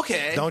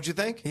 Okay. Don't you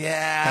think?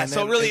 Yeah.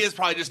 So it really is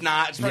probably just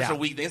not. It's just a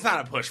weak thing. It's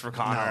not a push for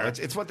Connor. No,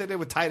 it's what they did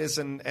with Titus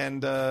and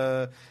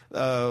the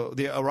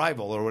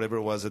Arrival or whatever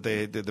it was that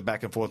they did the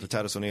back and forth with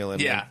Titus O'Neil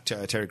and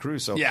Terry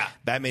Crews. So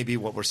that may be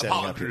what we're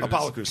setting up here.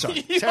 Apollo Crews.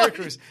 Sorry, Terry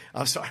Crews.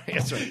 I'm sorry.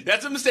 That's right.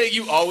 That's a mistake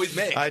you always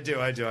make. I do.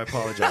 I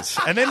apologize.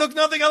 And they look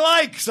nothing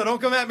alike, so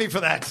don't come at me for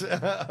that.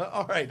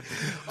 All right.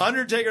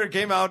 Undertaker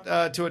came out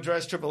to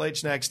address Triple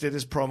H next. Did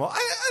his promo.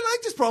 I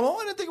liked his promo.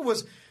 I didn't think it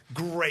was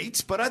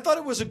great, but I thought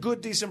it was a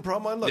good, decent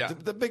promo. And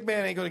look, the big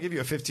man ain't going to give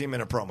you a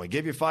 15-minute promo. He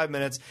gave you 5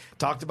 minutes,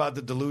 talked about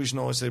the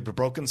delusional, the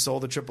broken soul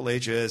that Triple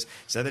H is,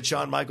 said that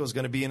Shawn Michaels is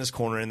going to be in his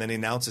corner, and then he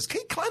announces,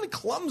 he kind of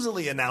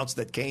clumsily announced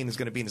that Kane is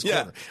going to be in his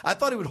corner. I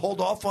thought he would hold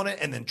off on it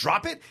and then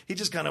drop it. He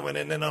just kind of went,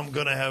 and then I'm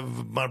going to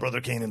have my brother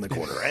Kane in the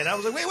corner. And I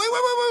was like, wait.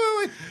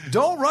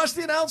 Don't rush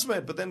the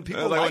announcement. But then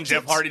people like when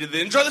Jeff Hardy did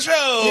the intro of the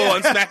show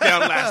on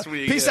SmackDown last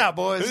week. Peace out,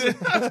 boys.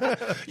 I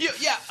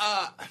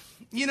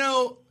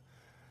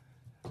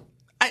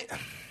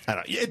don't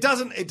know. It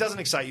doesn't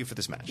excite you for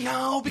this match.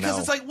 No, because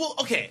it's like, well,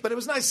 okay. But it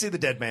was nice to see the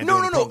dead man.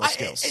 No.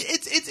 Skills.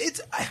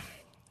 It's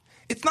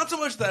not so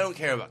much that I don't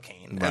care about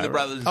Kane and the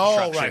Brothers'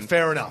 Destruction. Destruction. Right,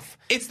 fair enough.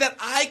 It's that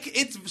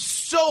it's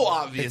so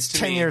obvious it's to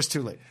 10 me. years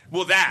too late.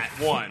 Well, that,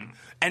 one.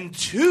 And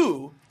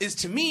two is,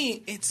 to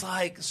me, it's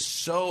like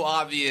so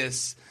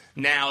obvious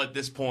now at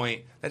this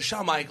point that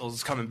Shawn Michaels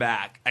is coming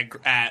back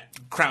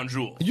at Crown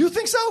Jewel. You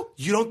think so?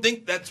 You don't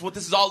think that's what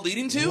this is all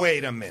leading to?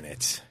 Wait a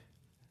minute.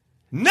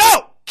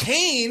 No!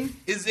 Kane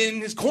is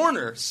in his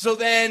corner, so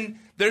then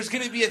there's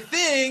going to be a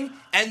thing,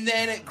 and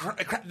then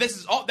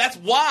that's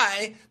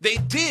why they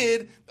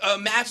did a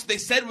match they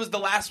said was the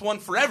last one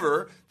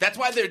forever. That's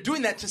why they're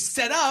doing that, to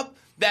set up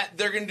that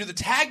they're going to do the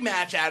tag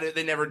match at it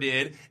they never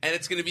did, and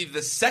it's going to be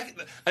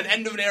an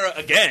end of an era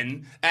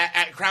again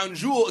at Crown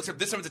Jewel, except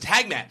this time it's a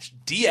tag match.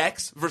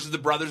 DX versus the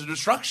Brothers of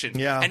Destruction.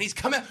 Yeah. And he's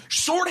coming out.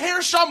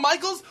 Short-haired Shawn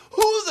Michaels?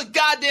 Who the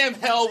goddamn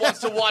hell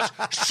wants to watch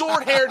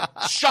short-haired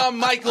Shawn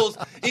Michaels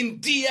in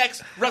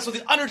DX wrestle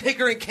The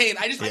Undertaker and Kane?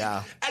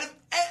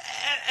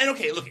 And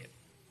okay, look,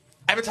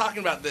 I've been talking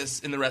about this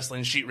in the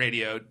Wrestling Sheet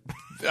Radio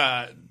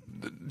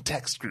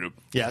text group.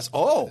 Yes.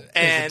 Oh.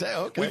 And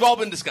okay. We've all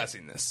been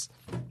discussing this.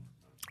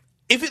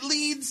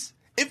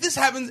 If this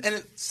happens and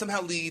it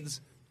somehow leads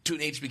to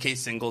an HBK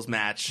singles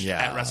match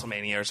at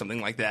WrestleMania or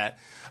something like that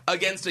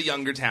against a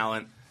younger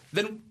talent,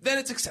 then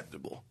it's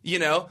acceptable, you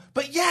know?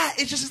 But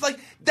it's just like,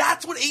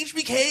 that's what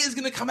HBK is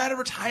going to come out of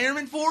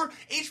retirement for?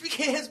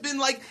 HBK has been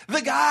like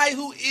the guy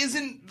who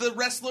isn't the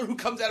wrestler who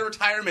comes out of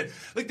retirement.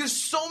 Like, there's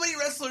so many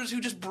wrestlers who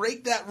just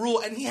break that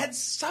rule, and he had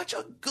such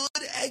a good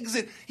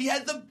exit. He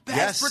had the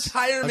best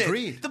retirement.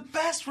 Agreed. The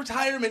best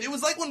retirement. It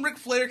was like when Ric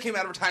Flair came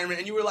out of retirement,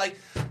 and you were like,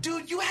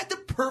 dude, you had the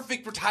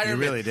perfect retirement.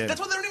 You really did.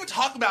 That's why they don't even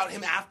talk about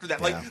him after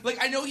that. Yeah. Like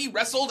I know he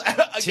wrestled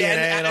again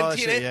at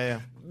TNA. Yeah.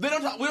 We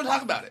don't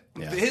talk about it.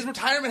 Yeah. His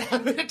retirement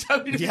happened at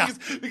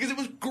WWE because it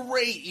was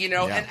great, you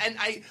know. Yeah. And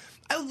I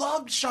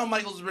loved Shawn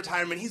Michaels'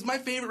 retirement. He's my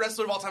favorite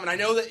wrestler of all time, and I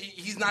know that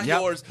he's not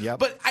yours. Yep.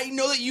 But I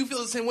know that you feel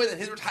the same way, that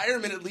his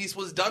retirement at least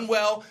was done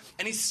well,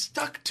 and he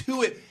stuck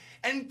to it.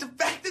 And the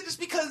fact that just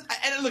because,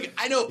 and look,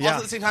 I know also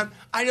at the same time,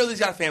 I know that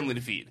he's got a family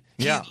to feed.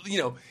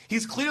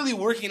 He's clearly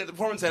working at the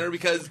Performance Center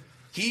because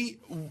he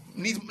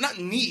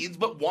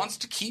wants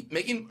to keep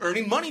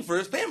earning money for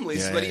his family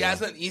so that he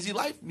has an easy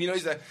life. You know,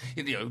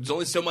 there's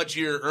only so much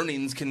your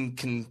earnings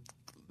can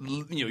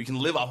you can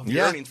live off of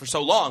your earnings for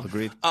so long.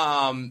 Agreed.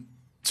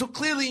 So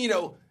clearly,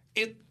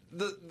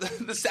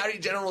 the Saudi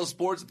General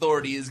Sports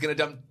Authority is going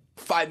to dump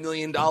 $5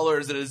 million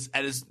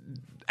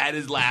at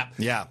his lap.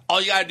 Yeah. All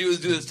you got to do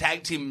is do this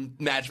tag team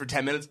match for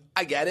 10 minutes.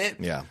 I get it.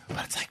 Yeah.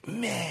 But it's like,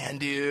 man,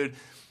 dude,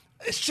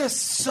 it's just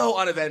so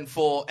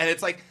uneventful, and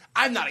it's like,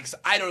 I'm not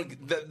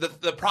excited.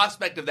 The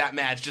prospect of that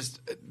match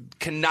just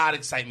cannot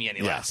excite me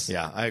any less.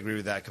 Yeah, I agree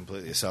with that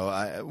completely.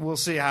 So we'll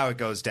see how it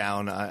goes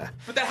down.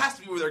 But that has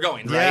to be where they're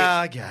going, right? Yeah,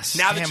 I guess.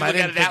 Now that you look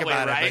at it that way,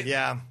 right?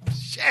 Yeah.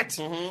 Shit.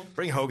 Mm-hmm.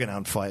 Bring Hogan out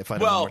and fight him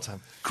one more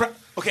time.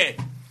 Okay,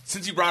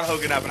 since you brought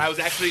Hogan up, and we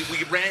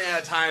ran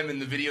out of time in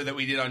the video that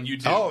we did on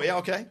YouTube. Oh, yeah,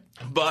 okay.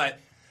 But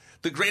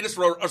the greatest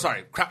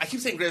I keep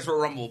saying greatest Royal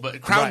Rumble,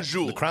 but Crown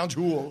Jewel. The Crown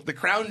Jewel. The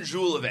Crown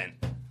Jewel event.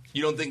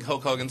 You don't think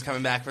Hulk Hogan's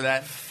coming back for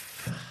that?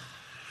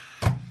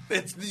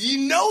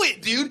 You know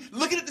it, dude.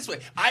 Look at it this way.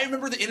 I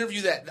remember the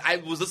interview that I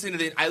was listening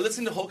to. I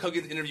listened to Hulk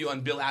Hogan's interview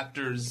on Bill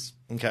Apter's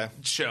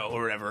show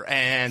or whatever,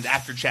 and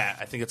After Chat,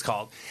 I think it's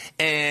called.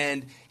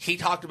 And he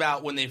talked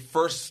about when they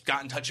first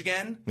got in touch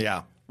again.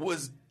 Yeah.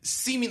 Was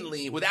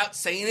seemingly, without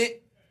saying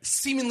it,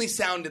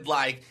 sounded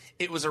like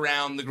it was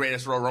around the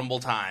Greatest Royal Rumble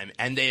time,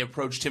 and they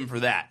approached him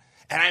for that.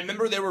 And I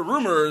remember there were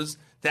rumors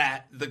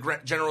that the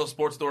General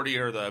Sports Authority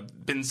or the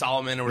Bin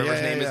Solomon or whatever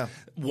his name is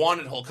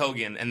wanted Hulk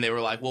Hogan, and they were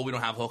like, well, we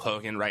don't have Hulk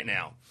Hogan right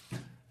now.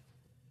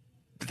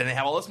 But then they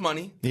have all this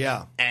money.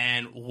 Yeah.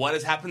 And what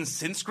has happened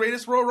since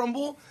Greatest Royal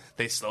Rumble?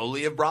 They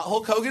slowly have brought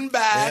Hulk Hogan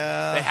back.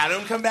 Yeah. They had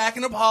him come back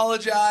and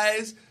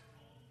apologize.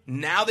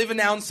 Now they've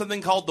announced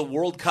something called the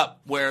World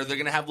Cup, where they're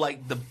going to have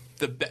like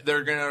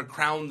they're going to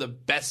crown the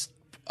best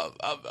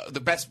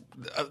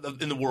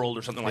in the world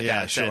or something like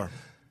that. Yeah, sure.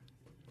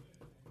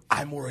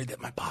 I'm worried that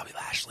my Bobby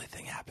Lashley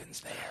thing happens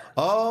there.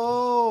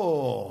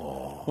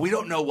 Oh. We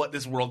don't know what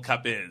this World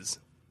Cup is.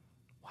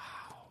 Wow.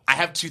 I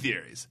have two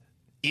theories.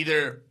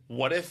 Either,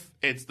 what if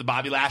it's the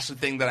Bobby Lashley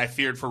thing that I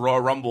feared for Royal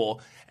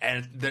Rumble,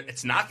 and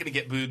it's not going to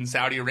get booed in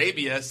Saudi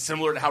Arabia,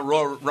 similar to how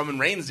Roman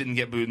Reigns didn't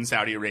get booed in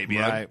Saudi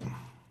Arabia. Right.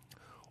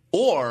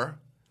 Or,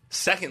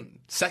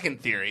 second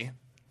theory,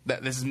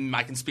 that this is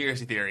my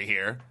conspiracy theory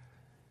here,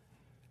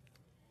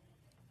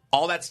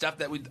 all that stuff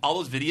all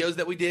those videos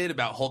that we did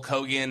about Hulk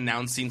Hogan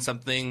announcing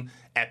something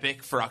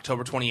epic for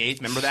October 28th,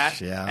 remember that?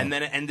 Yeah. And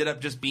then it ended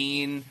up just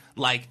being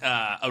like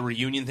a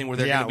reunion thing where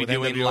they're going to be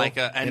doing NWO like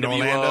a in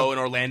NWO in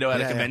Orlando at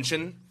a Yeah.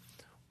 convention.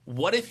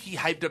 What if he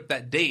hyped up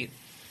that date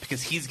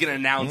because he's going to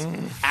announce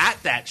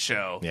at that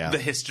show the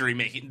history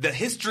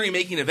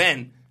making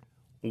event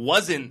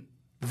wasn't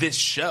this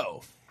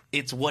show.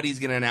 It's what he's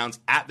going to announce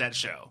at that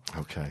show.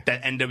 Okay.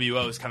 That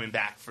NWO is coming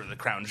back for the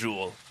crown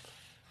jewel.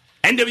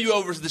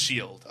 NWO versus The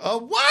Shield.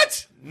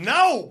 What?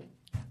 No.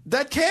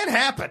 That can't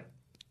happen.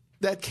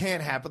 That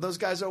can't happen. Those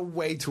guys are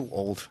way too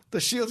old. The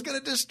Shield's going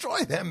to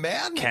destroy them,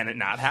 man. Can it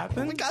not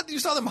happen? Oh my God, you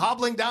saw them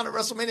hobbling down at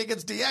WrestleMania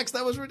against DX.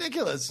 That was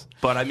ridiculous.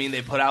 But, I mean,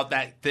 they put out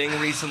that thing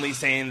recently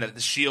saying that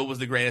The Shield was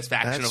the greatest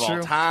faction That's of all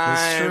true.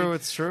 time.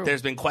 It's true.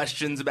 There's been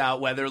questions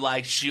about whether,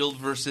 like, Shield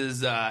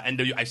versus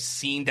NWO. I've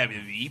seen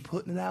WWE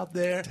putting it out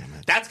there.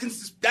 That's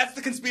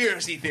the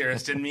conspiracy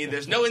theorist in me.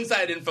 There's no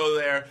inside info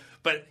there,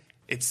 but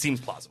it seems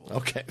plausible.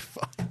 Okay,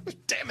 fine.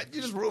 Damn it,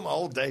 you just ruined my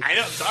whole day. I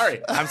know,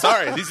 I'm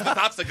sorry. These are the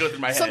thoughts that go through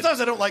my head.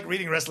 Sometimes I don't like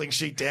reading Wrestling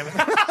Sheet, damn it.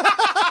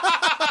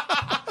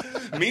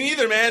 Me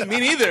neither, man. Me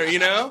neither, you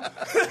know?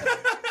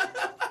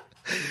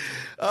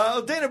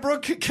 Dana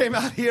Brooke came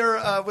out here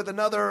with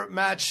another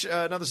match,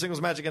 another singles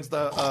match against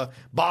the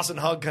Boss and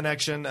Hug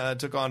Connection.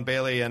 Took on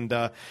Bayley and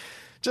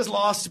just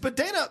lost. But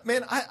Dana,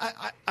 man,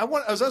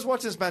 as I was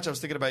watching this match, I was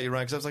thinking about you,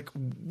 Ryan, because I was like,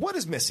 what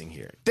is missing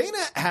here? Dana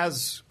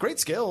has great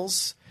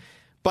skills,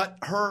 but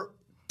her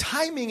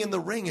timing in the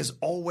ring is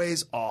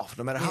always off.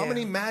 No matter how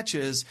many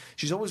matches,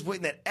 she's always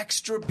waiting that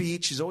extra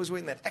beat. She's always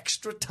waiting that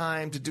extra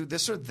time to do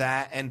this or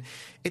that, and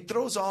it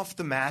throws off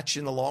the match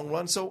in the long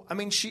run. So, I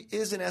mean, she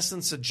is, in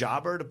essence, a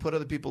jobber to put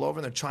other people over,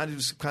 and they're trying to do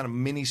some kind of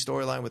mini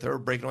storyline with her,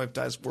 breaking away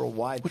ties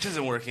worldwide. Which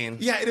isn't working.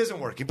 Yeah, it isn't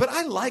working. But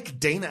I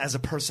like Dana as a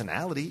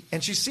personality,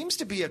 and she seems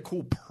to be a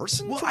cool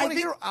person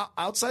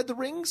outside the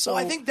ring. So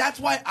I think that's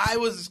why I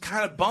was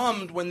kind of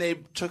bummed when they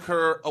took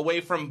her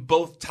away from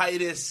both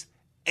Titus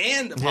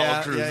and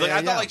Apollo Crews.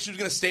 I thought like she was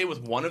going to stay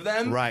with one of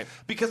them. Right.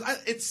 Because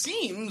it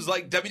seems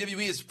like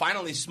WWE is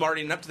finally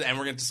smartening up to that, and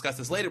we're going to discuss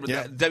this later, but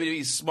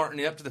WWE is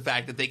smartening up to the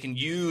fact that they can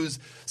use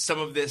some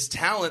of this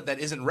talent that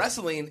isn't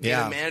wrestling in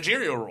a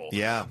managerial role.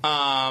 Yeah.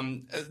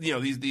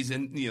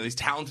 These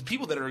talented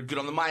people that are good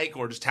on the mic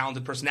or just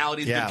talented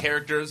personalities, good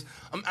characters.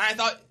 And I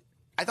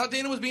thought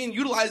Dana was being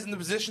utilized in the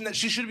position that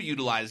she should be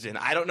utilized in.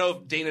 I don't know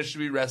if Dana should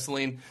be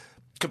wrestling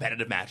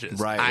competitive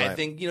matches. I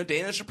think,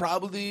 Dana should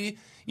probably,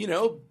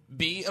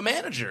 be a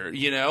manager.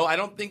 I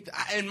don't think,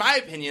 in my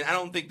opinion, I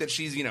don't think that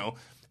she's,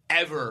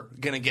 ever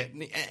going to get,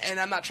 and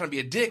I'm not trying to be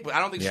a dick, but I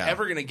don't think she's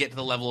ever going to get to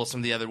the level of some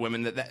of the other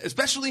women that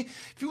especially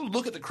if you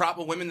look at the crop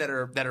of women that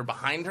are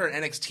behind her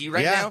in NXT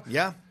right now.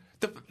 Yeah.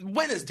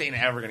 When is Dana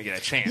ever going to get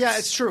a chance? Yeah,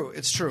 it's true.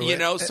 It's true.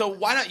 So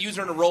why not use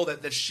her in a role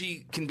that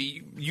she can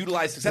be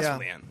utilized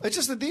successfully in? It's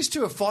just that these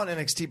two have fought in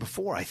NXT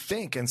before, I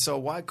think, and so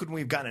why couldn't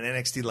we have gotten an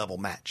NXT level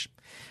match?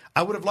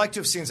 I would have liked to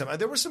have seen some.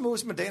 There were some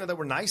moves from Dana that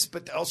were nice,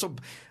 but also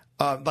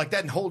like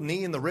that whole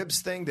knee in the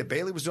ribs thing that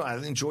Bayley was doing. I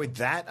enjoyed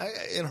that.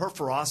 And her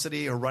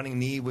ferocity, her running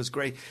knee was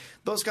great.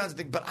 Those kinds of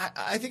things. But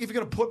I think if you're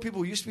going to put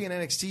people who used to be in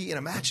NXT in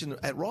a match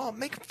at Raw,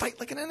 make them fight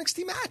like an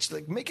NXT match.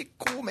 Like make it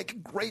cool, make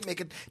it great, make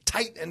it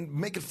tight, and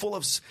make it full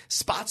of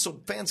spots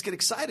so fans get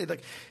excited.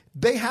 Like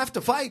they have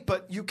to fight,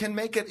 but you can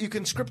make it. You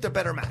can script a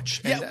better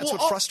match. And that's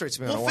what frustrates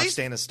me when I watch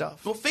Dana's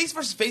stuff. Well, face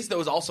versus face though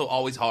is also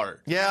always hard.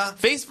 Yeah,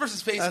 face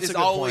versus face is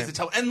always a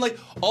tough. And like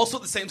also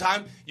at the same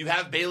time, you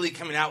have Bayley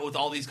coming out with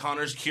all these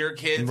Connor's Cure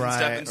kids and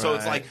stuff, and so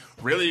it's like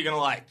really you're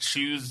gonna like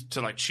choose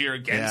to like cheer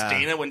against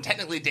Dana when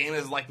technically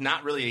Dana's like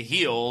not really a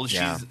heel. She's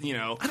I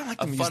don't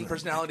like a fun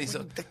personality. So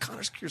the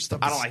Connor's Cure stuff.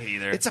 I don't like it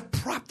either. It's a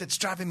prop that's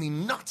driving me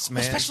nuts,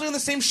 man. Especially on the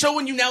same show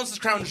when you announce this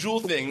Crown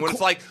Jewel thing, when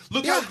it's like,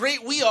 look how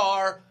great we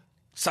are.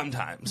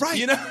 Sometimes,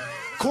 right?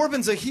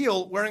 Corbin's a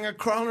heel wearing a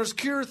Connor's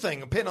Cure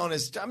thing, a pin on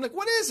his. I'm like,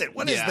 what is it?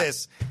 What is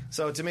this?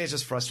 So to me, it's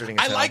just frustrating.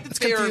 I like that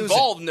they are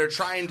involved and they're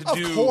trying to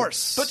do. Of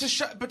course,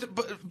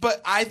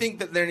 but I think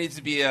that there needs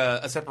to be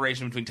a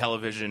separation between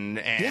television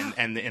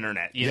and the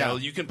internet. You know,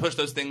 you can push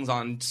those things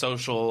on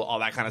social, all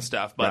that kind of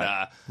stuff.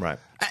 But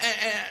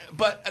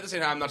but at the same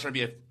time, I'm not trying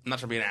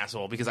to be an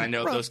asshole because I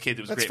know those kids.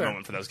 It was a great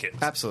moment for those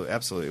kids.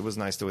 Absolutely. It was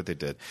nice to what they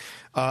did.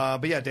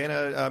 But yeah,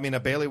 Dana.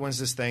 Bayley wins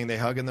this thing. They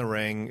hug in the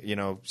ring.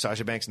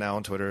 Sasha Banks now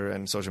on Twitter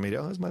and social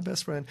media. Oh, he's my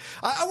best friend.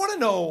 I want to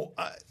know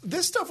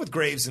this stuff with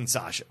Graves and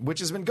Sasha, which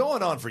has been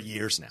going on for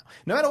years now.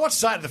 No matter what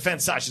side of the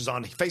fence Sasha's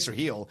on, face or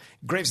heel,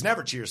 Graves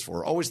never cheers for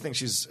her. Always thinks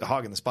she's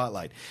hogging the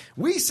spotlight.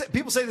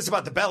 People say this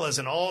about the Bellas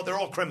and they're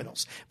all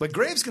criminals. But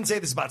Graves can say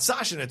this about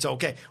Sasha and it's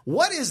okay.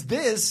 What is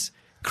this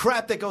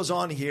crap that goes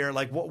on here.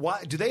 Like,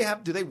 why do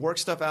they work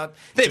stuff out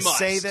They to must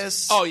say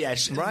this? Oh yeah,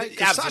 right.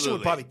 Because Sasha absolutely.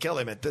 would probably kill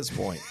him at this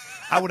point.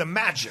 I would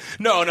imagine.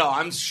 No,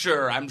 I'm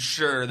sure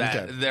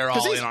that they're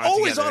all he's in on it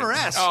always together. on her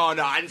ass. Oh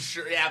no, I'm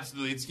sure. Yeah,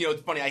 absolutely. It's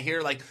it's funny.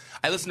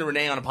 I listened to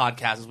Renee on a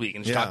podcast this week,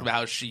 and she talked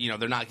about how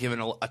they're not giving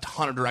a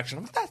ton of direction.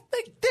 I'm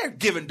like, they're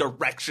giving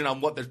direction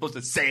on what they're supposed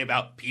to say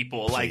about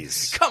people.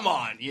 Please. Like, come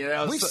on,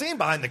 We've seen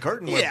behind the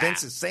curtain where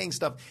Vince is saying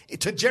stuff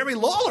to Jerry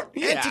Lawler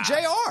and to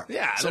JR.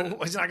 Yeah, so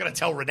he's not going to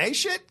tell Renee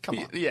shit. Come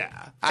on.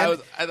 Yeah,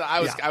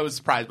 I was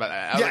surprised by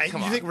that.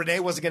 You think Renee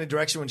wasn't getting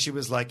direction when she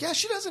was like,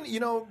 she doesn't.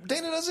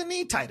 Dana doesn't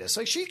need Titus.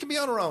 Like, she can be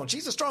on her own.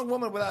 She's a strong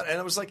woman without. And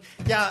I was like,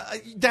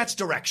 that's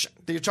direction.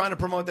 You're trying to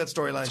promote that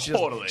storyline. She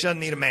doesn't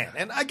need a man,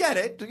 and I get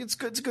it. It's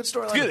good. It's a good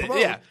storyline to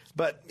promote.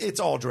 But it's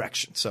all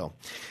direction. So,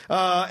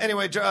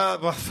 anyway,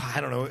 I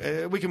don't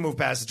know. We can move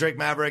past it. Drake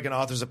Maverick and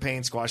Authors of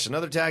Pain squashed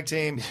another tag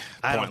team.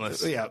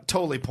 Pointless.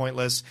 Totally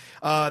pointless.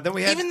 Then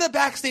we had even the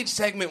backstage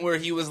segment where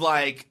he was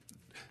like,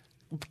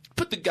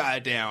 "Put the guy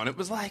down." It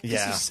was like,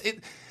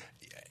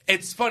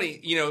 It's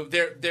funny,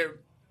 they're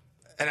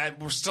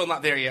we're still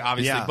not there yet,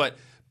 obviously.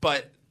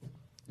 But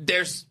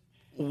there's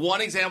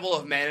one example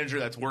of manager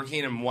that's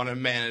working and one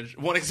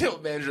example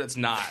of manager that's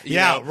not.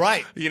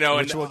 Right.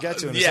 Which we'll get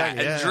to in a second.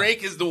 And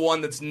Drake is the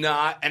one that's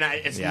not, and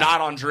it's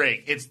not on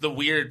Drake. It's the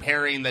weird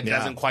pairing that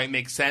doesn't quite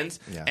make sense,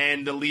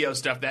 and the Leo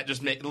stuff that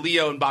just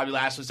Leo and Bobby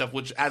Lashley stuff,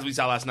 which, as we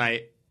saw last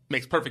night,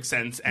 makes perfect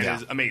sense and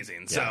is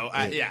amazing. So,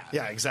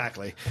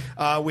 exactly.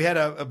 We had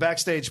a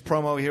backstage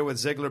promo here with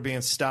Ziggler being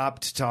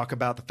stopped to talk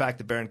about the fact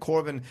that Baron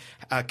Corbin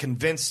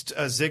convinced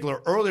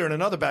Ziggler earlier in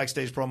another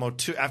backstage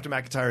promo after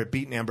McIntyre had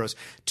beaten Ambrose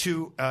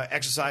to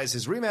exercise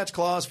his rematch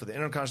clause for the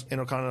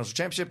Intercontinental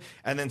Championship,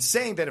 and then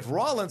saying that if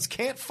Rollins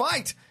can't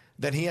fight,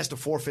 then he has to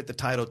forfeit the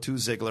title to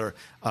Ziggler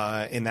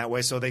in that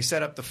way. So they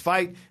set up the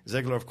fight.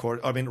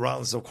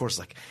 Rollins, of course,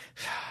 like,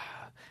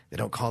 they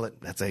don't call it,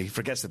 he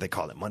forgets that they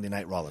call it Monday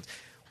Night Rollins.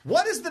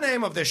 What is the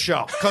name of this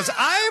show? Because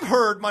I've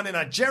heard Monday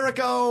Night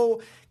Jericho,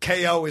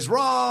 KO is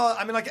Raw.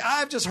 I mean,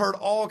 I've just heard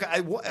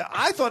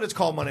I thought it's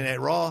called Monday Night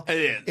Raw. It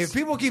is. If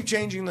people keep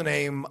changing the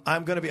name,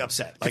 I'm going to be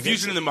upset.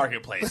 Confusion in the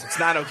marketplace. It's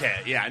not okay.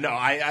 Yeah, no,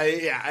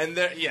 and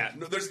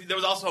there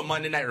was also a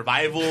Monday Night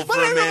Revival for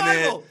a minute.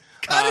 Revival.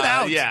 Cut it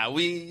out. Yeah,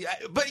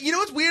 but you know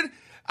what's weird?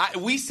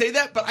 We say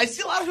that, but I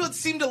see a lot of people that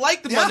seem to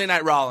like the Monday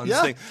Night Rollins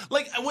thing.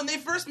 Like, when they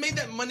first made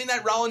that Monday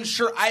Night Rollins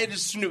shirt, I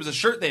just assumed it was a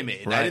shirt they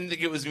made. Right. I didn't think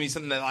it was going to be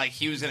something that,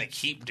 he was going to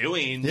keep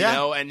doing,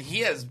 and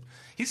he's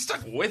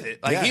stuck with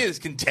it. He is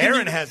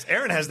continuing.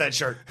 Aaron has that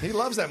shirt. He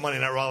loves that Monday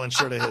Night Rollins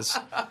shirt of his.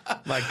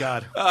 My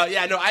God.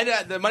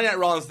 The Monday Night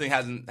Rollins thing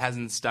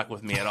hasn't stuck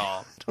with me at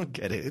all. I don't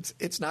get it.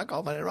 It's not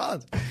called Monday Night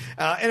Rollins.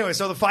 Anyway,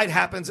 so the fight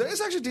happens.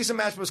 It's actually a decent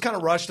match, but it was kind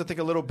of rushed, I think,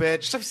 a little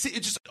bit.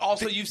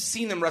 You've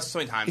seen them wrestle so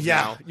many times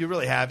now. Yeah, you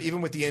really have.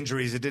 Even with the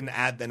injuries, it didn't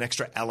add an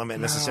extra element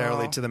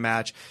necessarily to the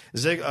match.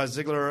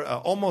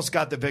 Ziggler almost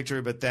got the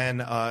victory, but then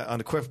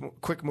on a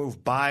quick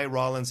move by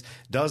Rollins,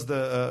 does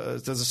a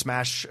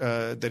smash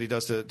that he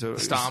does to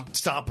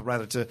stomp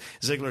rather to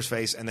Ziggler's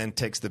face, and then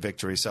takes the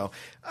victory. So,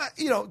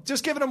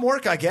 just giving him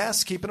work, I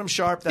guess, keeping him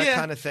sharp, that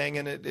kind of thing,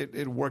 and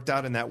it worked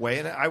out in that way.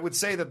 And I would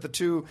say that the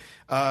two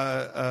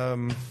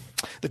Ziggler,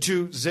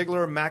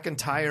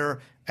 McIntyre,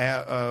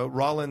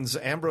 Rollins,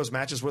 Ambrose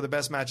matches were the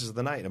best matches of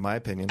the night, in my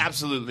opinion.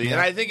 Absolutely, and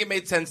I think it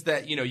made sense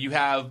that you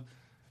have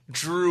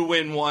Drew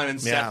win one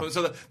and Seth.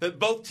 So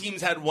both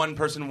teams had one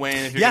person win.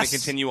 If you're going to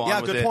continue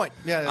on with it, good point.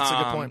 Yeah, that's a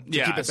good point.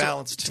 To keep it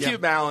balanced. To keep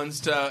it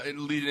balanced,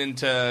 lead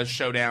into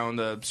Showdown,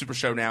 the Super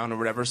Showdown or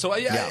whatever. So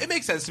it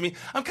makes sense to me.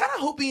 I'm kind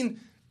of hoping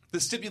the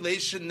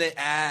stipulation they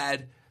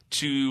add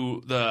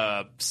to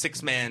the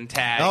 6-man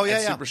tag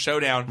at Super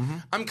Showdown. Mm-hmm.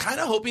 I'm kind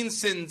of hoping,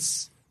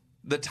 since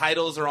the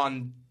titles are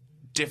on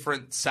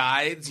different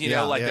sides,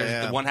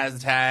 one has the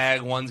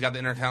tag, one's got the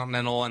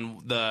Intercontinental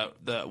and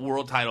the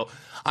World title.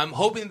 I'm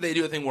hoping they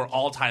do a thing where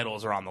all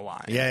titles are on the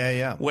line.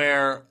 Yeah.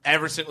 Where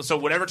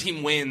whatever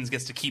team wins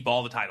gets to keep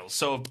all the titles.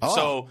 So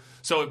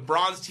if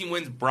Braun's team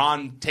wins,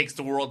 Braun takes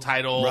the world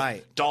title.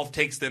 Right. Dolph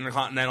takes the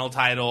Intercontinental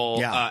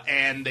title.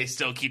 And they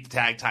still keep the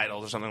tag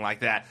titles or something like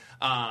that.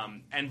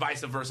 And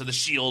vice versa. The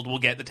Shield will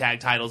get the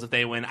tag titles if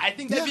they win. I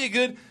think that'd be a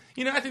good.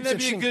 I think that'd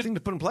be a good thing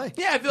to put in play.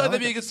 Yeah, I feel like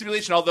that'd be a good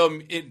stipulation. Although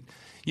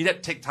you'd have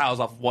to take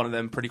titles off one of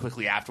them pretty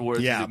quickly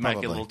afterwards. Yeah, it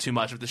might get a little too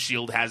much if the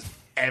Shield has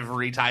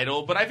every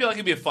title, but I feel like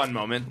it'd be a fun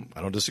moment.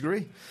 I don't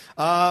disagree.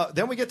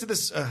 Then we get to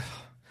this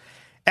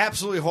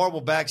absolutely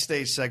horrible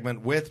backstage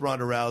segment with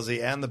Ronda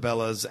Rousey and the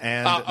Bellas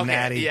and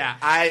Natty. Yeah,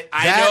 I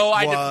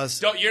know.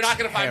 You're not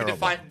going to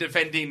find me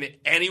defending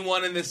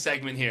anyone in this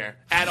segment here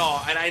at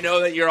all. And I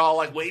know that you're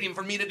all waiting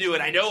for me to do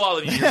it. I know all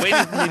of you. You're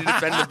waiting for me to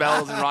defend the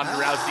Bellas and Ronda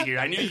Rousey here.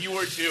 I knew you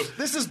were too.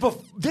 This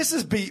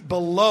is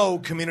below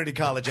community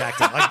college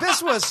acting.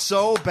 This was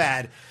so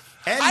bad.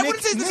 And I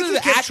wouldn't say this is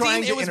the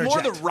acting. It was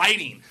more the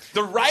writing.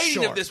 The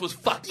writing of this was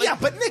fucked.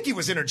 But Nikki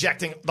was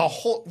interjecting the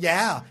whole.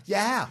 No,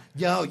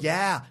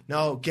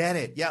 get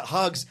it. Yeah,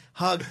 hugs,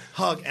 hug.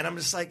 And I'm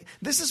just like,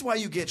 this is why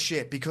you get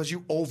shit, because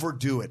you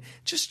overdo it.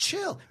 Just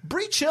chill.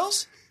 Brie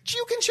chills.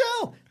 you can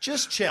chill.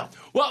 Just chill.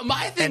 Well,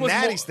 my thing and was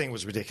Natty's thing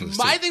was ridiculous.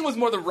 My too. thing was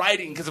more the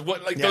writing because of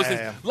what those things.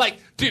 Yeah. Like,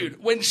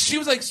 dude, when she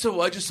was like, so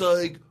I just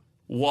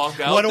walk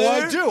out. What do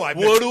there? I do?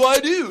 What do I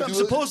do? I'm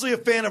supposedly a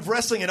fan of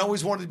wrestling and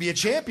always wanted to be a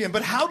champion,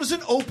 but how does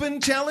an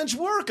open challenge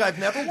work? I've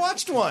never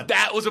watched one.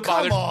 That was what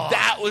bothered. on.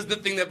 That was the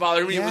thing that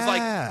bothered me. Yeah. It was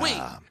like,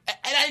 wait,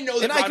 and I know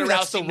that And I Ronda agree,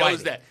 that's the Rousey knows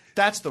writing. that.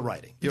 That's the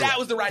writing. That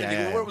was the writing thing,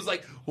 Yeah. where it was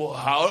like, well,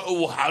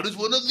 how does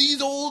one of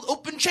these old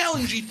open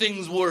challengey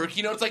things work?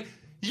 You know, it's like,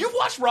 you've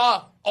watched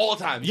Raw all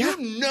the time. Yeah.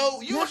 You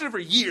know, you watched it for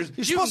years.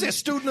 You're supposed to be a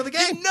student of the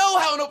game. You know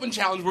how an open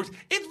challenge works.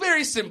 It's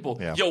very simple.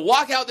 Yeah. You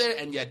walk out there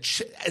and you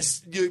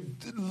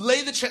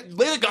lay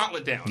the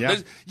gauntlet down. Yeah.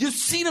 You've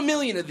seen a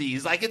million of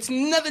these. Like, it's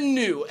nothing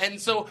new.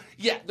 And so,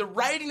 yeah, the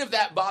writing of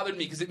that bothered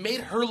me because it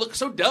made her look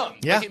so dumb.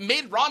 Yeah. Like, it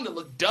made Ronda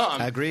look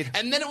dumb. I agreed.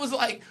 And then it was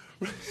like,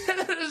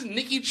 there's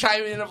Nikki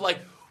chiming in of like,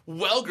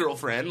 well,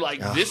 girlfriend,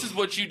 this is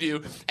what you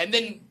do. And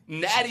then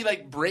Natty,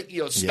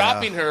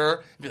 stopping her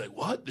and be like,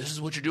 what? This is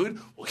what you're doing?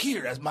 Well,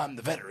 here, as I'm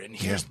the veteran,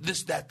 here's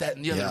this, that,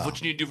 and the other of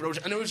what you need to do for.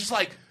 And it was just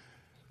like,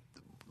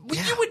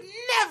 you would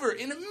never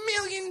in a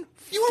million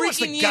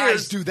freaking years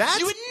guys do that.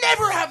 You would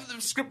never have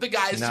the script the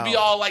guys to be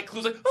all like,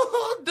 clues like,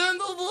 done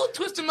the little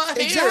twist in my hair.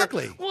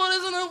 Exactly. What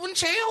is an open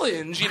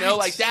challenge? You know,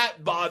 like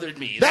that bothered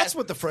me. That's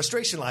what the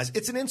frustration lies.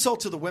 It's an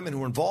insult to the women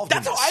who are involved.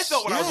 That's in how this. I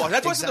felt when I was watching.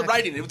 That's why I said the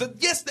writing. It was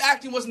yes, the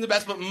acting wasn't the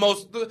best,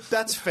 but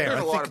That's fair. There's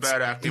I a lot think of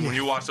bad acting when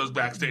you watch those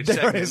backstage There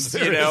segments.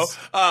 is. You know,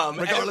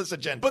 Regardless of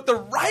gender. But the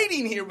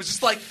writing here was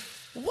just like,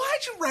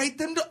 why'd you write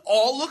them to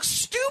all look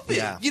stupid?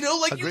 Yeah. You know,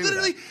 like Agree you with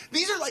literally,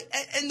 these are like,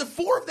 and the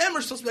four of them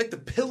are supposed to be like the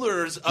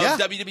pillars of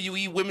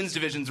WWE women's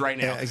divisions right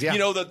now. Yeah. You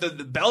know, the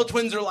Bella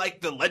Twins are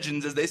like the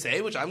legends, as they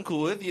say, which I'm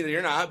cool with. You know,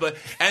 you're not, but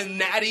and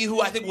Natty,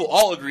 who I think we'll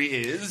all agree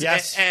is,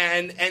 yes,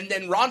 and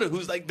then Ronda,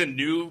 who's like the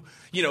new,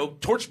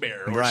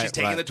 torchbearer. Or she's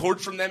taking the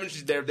torch from them, and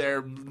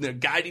they're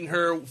guiding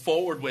her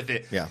forward with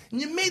it. Yeah, and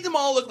you made them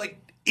all look like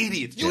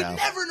idiots. You would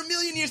never in a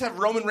million years have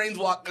Roman Reigns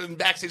walk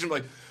backstage and be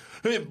like,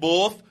 hey,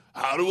 both.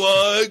 How do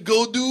I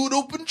go do an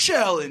open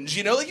challenge?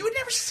 You know, like you would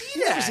never see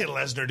that. You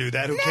never see Lesnar do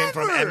that, who came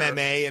from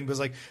MMA and was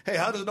like, hey,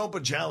 how does an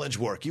open challenge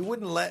work? You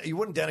wouldn't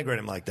denigrate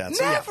him like that.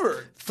 So, never.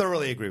 Yeah,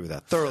 thoroughly agree with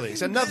that. Thoroughly. It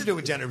had nothing to do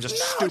with gender. It was just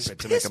stupid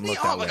to make him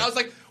look that way. I was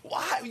like,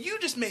 why? You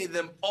just made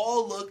them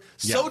all look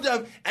so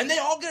dumb, and they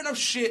all get enough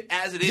shit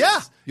as it is.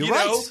 Yeah, you're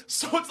right. Know?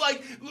 So it's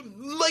like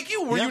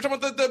you were talking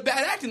about the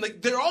bad acting.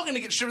 Like they're all going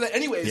to get shit for that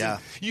anyways. Yeah.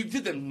 You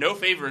did them no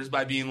favors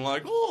by being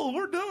like, oh,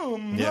 we're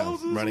dumb. Yeah,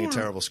 running a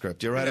terrible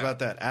script. You're right about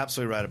that.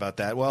 Absolutely right about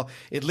that. Well,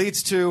 it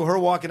leads to her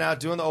walking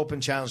out, doing the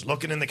open challenge,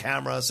 looking in the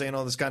camera, saying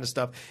all this kind of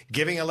stuff,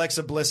 giving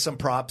Alexa Bliss some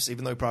props,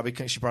 even though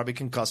she probably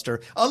concussed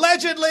her.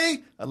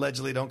 Allegedly,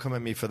 don't come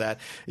at me for that.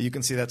 You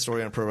can see that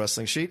story on Pro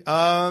Wrestling Sheet.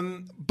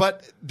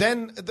 But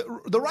then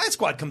the Riot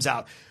Squad comes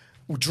out,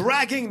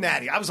 dragging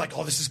Natty. I was like,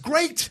 oh, this is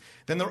great.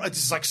 Then this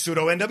is like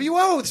pseudo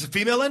NWO. This is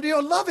female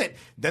NWO. Love it.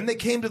 Then they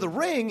came to the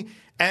ring,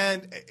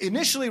 and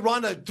initially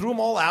Ronda threw them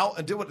all out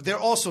and did what they're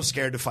also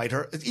scared to fight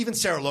her. Even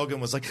Sarah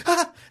Logan was like,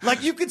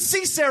 like you could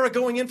see Sarah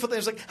going in for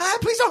things like,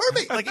 please don't hurt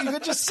me. Like you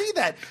could just see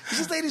that.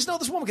 These ladies know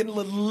this woman can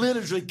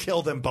literally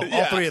kill them both,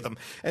 all three of them.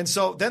 And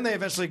so then they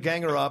eventually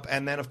gang her up,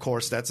 and then of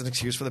course that's an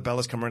excuse for the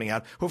Bellas come running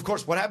out. Who of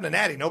course, what happened to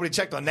Natty? Nobody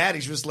checked on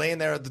Natty. She was laying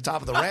there at the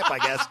top of the ramp, I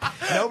guess.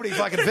 Nobody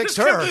fucking fixed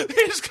her.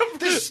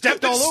 They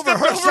stepped all over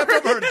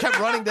her, and kept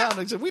running down.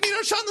 They said, we need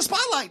her shot in the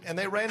spotlight. And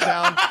they ran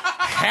down,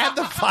 had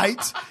the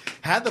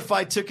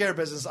fight, took care of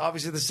business.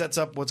 Obviously, this sets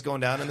up what's going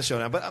down in the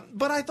showdown.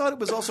 But I thought it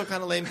was also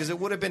kind of lame because it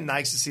would have been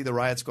nice to see the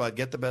Riot Squad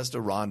get the best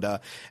of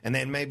Ronda, and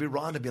then maybe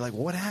Ronda be like,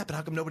 well, what happened?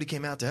 How come nobody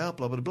came out to help?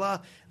 Blah, blah, blah.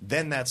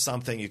 Then that's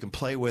something you can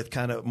play with,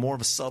 kind of more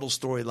of a subtle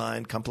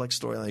storyline, complex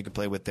storyline you can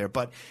play with there.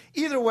 But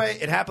either way,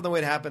 it happened the way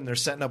it happened. They're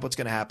setting up what's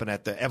going to happen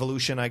at the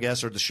Evolution, I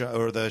guess, or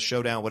the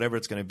showdown, whatever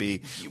it's going to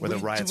be, where the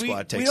Riot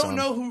Squad takes on. We don't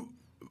know who.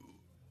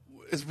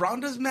 Is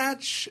Ronda's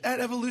match at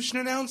Evolution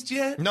announced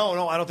yet?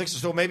 No, I don't think so.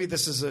 So maybe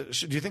this is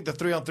do you think the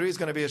 3-on-3 is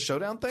going to be a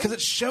showdown thing? Because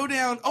it's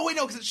showdown. Oh wait,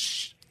 no, because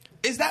it's.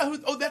 Is that who?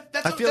 Oh,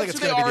 that's I feel like who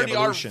it's they gonna be already the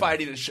are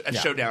fighting a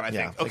showdown. I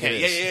think.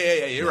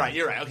 Okay, yeah. You're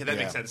right. Okay, that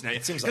makes sense now.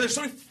 It seems like there's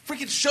so many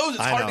freaking shows.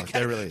 It's hard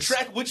to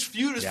track which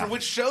feud is for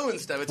which show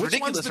and stuff. It's which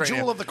ridiculous. One's the right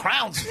jewel now. of the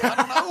crowns? I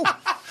don't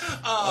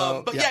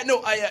know. But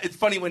it's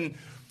funny when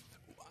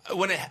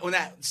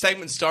that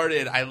segment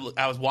started.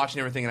 I was watching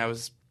everything and I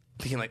was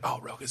thinking like, oh,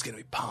 Roka's going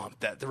to be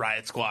pumped that the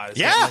Riot Squad is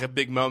getting like a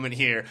big moment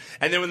here.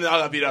 And then when all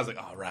got beat, I was like,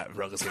 oh,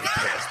 Roka's going to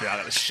be pissed. I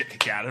got to shit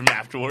kick out of him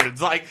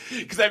afterwards. Like,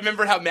 because I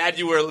remember how mad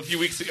you were a few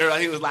weeks ago, or I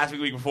think it was last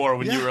week before,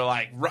 when you were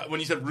like, when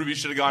you said Ruby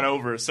should have gone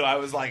over. So I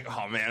was like,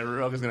 oh, man,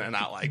 Roka's going to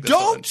not like this.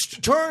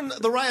 Don't turn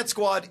the Riot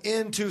Squad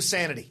into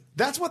sanity.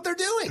 That's what they're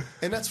doing.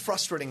 And that's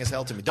frustrating as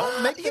hell to me.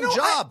 Don't make them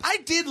job. I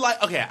did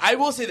like, okay, I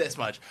will say this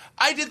much.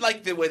 I did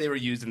like the way they were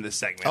used in this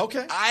segment.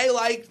 Okay. I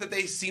liked that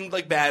they seemed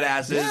like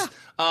badasses. Yeah.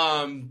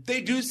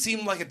 They do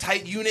seem like a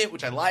tight unit,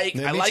 which I like.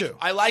 Yeah, me too.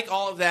 I like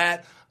all of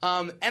that.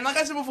 And like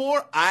I said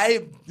before,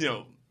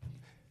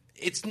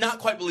 it's not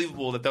quite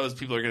believable that those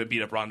people are going to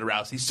beat up Ronda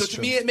Rousey. So to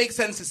me, it makes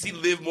sense to see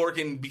Liv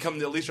Morgan become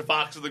the Alicia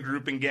Fox of the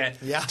group and get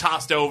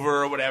tossed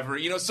over or whatever.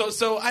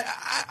 So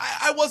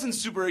I wasn't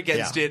super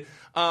against it.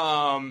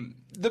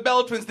 The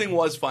Bella Twins thing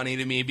was funny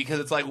to me because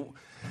it's like,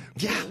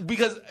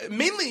 because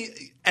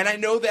mainly, and I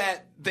know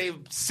that they've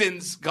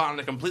since gone in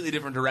a completely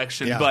different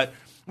direction, but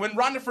when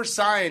Ronda first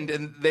signed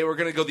and they were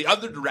going to go the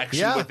other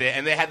direction with it,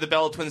 and they had the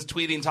Bella Twins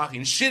tweeting,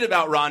 talking shit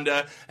about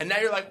Ronda, and now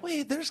you're like,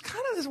 wait, there's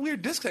kind of this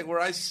weird disconnect where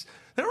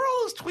there were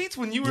all those tweets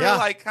when you were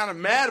like kind of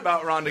mad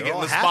about Ronda getting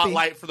the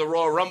spotlight for the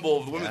Royal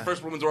Rumble, the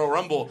first women's Royal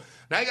Rumble.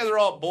 Now you guys are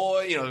all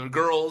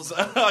girls,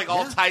 like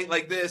all tight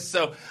like this.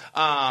 So,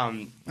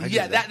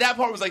 that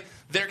part was like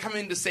they're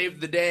coming to save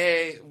the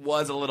day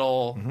was a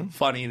little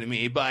funny to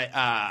me, but.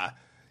 I'm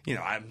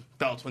a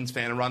Bella Twins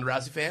fan and Ronda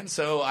Rousey fan,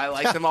 so I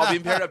like them all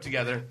being paired up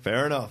together.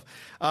 Fair enough.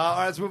 All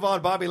right, let's move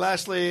on. Bobby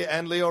Lashley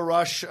and Lio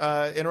Rush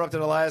interrupted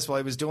Elias while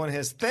he was doing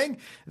his thing.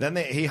 Then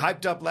he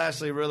hyped up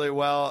Lashley really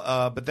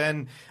well, but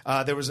then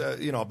there was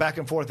a back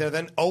and forth there.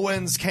 Then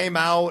Owens came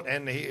out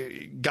and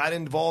he got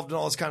involved in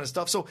all this kind of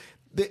stuff. So.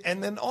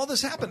 And then all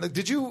this happened.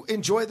 Did you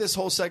enjoy this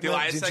whole segment? The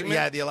Elias segment?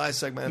 Yeah, the Elias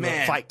segment and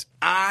the fight.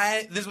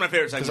 This is my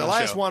favorite segment of the show. Because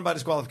Elias won by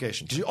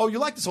disqualification. You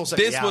like this whole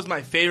segment? This was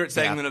my favorite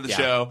segment of the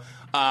show.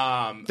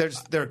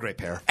 They're a great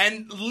pair.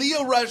 And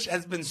Lio Rush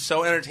has been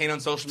so entertaining on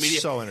social media.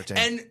 So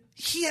entertaining. And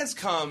he has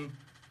come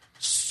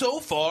so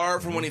far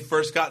from when he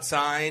first got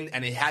signed,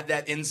 and he had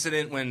that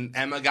incident when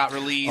Emma got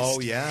released. Oh,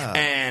 yeah.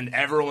 And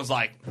everyone was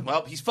like,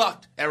 well, he's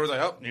fucked. Everyone's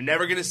like, oh, you're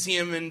never going to see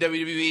him in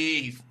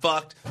WWE. He's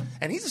fucked.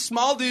 And he's a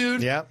small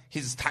dude. Yeah.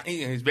 He's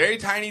a very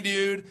tiny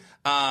dude.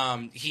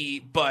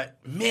 But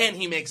man,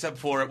 he makes up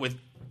for it with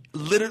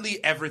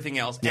literally everything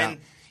else. Yeah.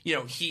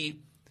 And,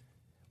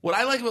 what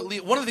I like about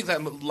Lio, one of the things I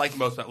like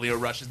most about Lio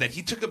Rush is that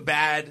he took a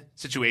bad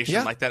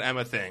situation like that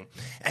Emma thing,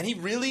 and he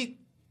really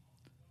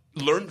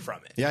learned from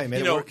it. Yeah, he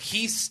made it work.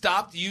 He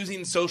stopped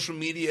using social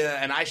media,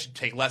 and I should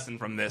take lesson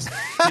from this.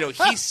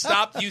 He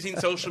stopped using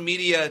social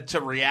media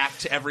to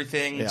react to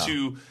everything,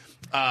 to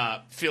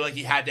feel like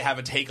he had to have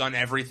a take on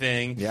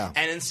everything,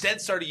 and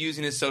instead started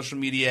using his social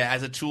media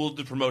as a tool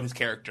to promote his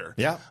character.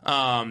 Yeah.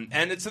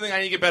 And it's something I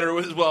need to get better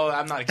with as well.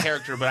 I'm not a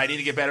character, but I need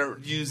to get better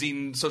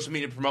using social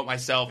media to promote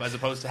myself as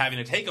opposed to having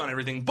a take on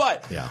everything.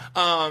 But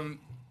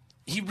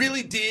he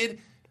really did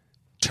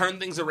turn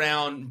things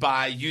around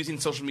by using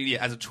social media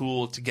as a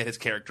tool to get his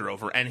character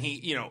over. And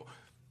he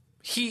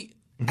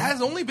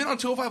has only been on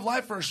 205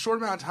 Live for a short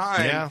amount of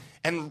time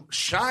and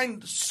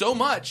shined so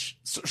much,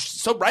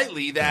 so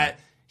brightly that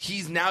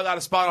he's now got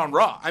a spot on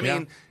Raw. I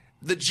mean,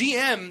 the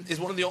GM is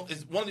one of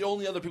the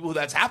only other people who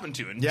that's happened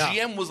to. And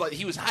GM was like,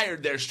 he was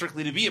hired there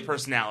strictly to be a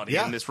personality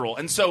in this role.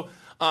 And so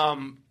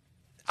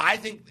I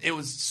think it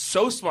was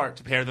so smart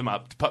to pair them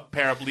up, to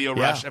pair up Lio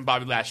Rush and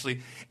Bobby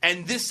Lashley.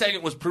 And this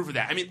segment was proof of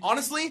that. I mean,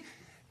 honestly,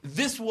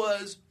 this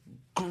was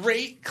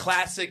great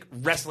classic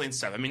wrestling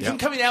stuff. I mean, him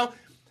coming out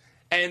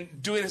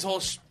and doing his whole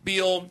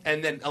spiel,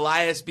 and then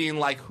Elias being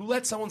like, who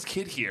let someone's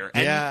kid here?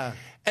 And,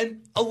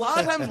 and a lot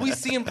of times we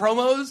see in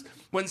promos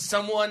when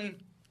someone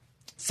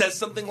says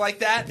something like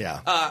that,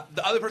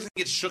 the other person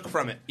gets shook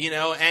from it,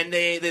 and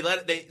they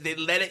let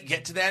it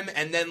get to them,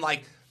 and then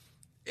like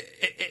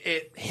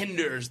it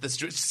hinders the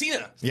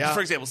Cena,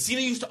 for example. Cena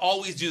used to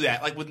always do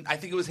that. Like I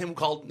think it was him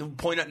who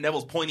pointed out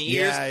Neville's pointy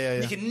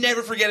ears. You can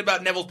never forget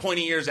about Neville's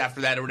pointy ears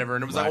after that or whatever.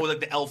 And it was always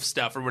like the elf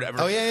stuff or whatever.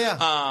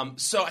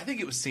 So I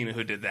think it was Cena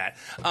who did that.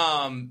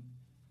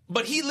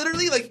 But he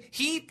literally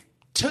he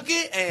took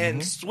it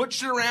and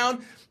switched it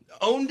around,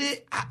 owned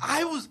it.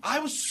 I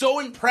was so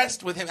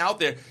impressed with him out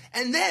there.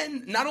 And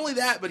then not only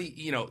that, but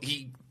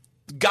he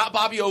got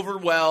Bobby over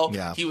well.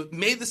 Yeah. He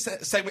made the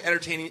segment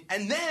entertaining.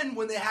 And then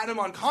when they had him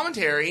on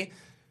commentary,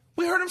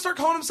 we heard him start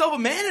calling himself a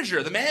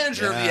manager, the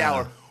manager of the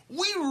hour.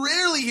 We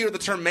rarely hear the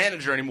term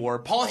manager anymore.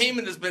 Paul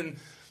Heyman has been,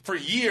 for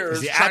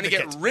years, trying to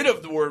get rid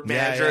of the word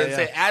manager and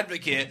say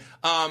advocate.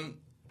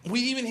 We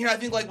even hear, I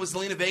think, with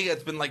Zelina Vega,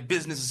 it's been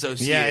business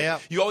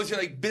associate. You always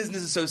hear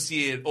business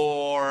associate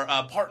or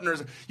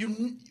partners.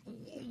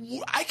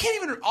 I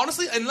can't even,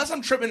 honestly, unless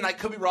I'm tripping, and I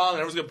could be wrong,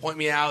 and everyone's going to point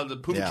me out, the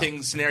Puma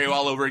King scenario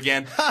all over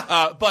again.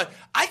 But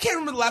I can't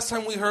remember the last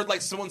time we heard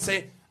someone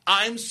say,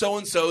 I'm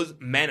so-and-so's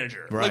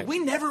manager. Right.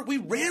 We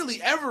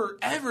rarely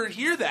ever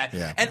hear that.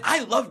 Yeah. And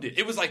I loved it.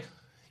 It was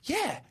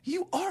yeah,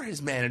 you are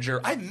his manager.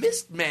 I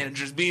missed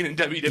managers being in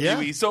WWE.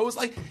 Yeah. So it was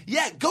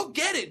go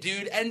get it,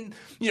 dude. And,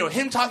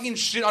 him talking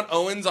shit on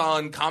Owens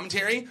on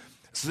commentary.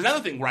 This is another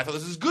thing where I thought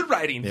this is good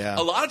writing. Yeah.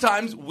 A lot of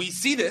times we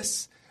see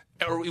this,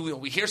 or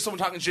we hear someone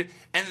talking shit,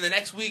 and then the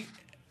next week,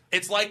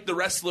 it's like the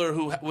wrestler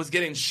who was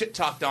getting shit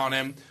talked on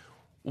him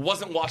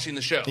wasn't watching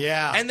the show.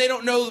 Yeah. And they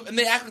don't know, and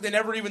they act like they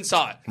never even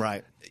saw it.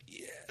 Right.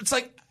 It's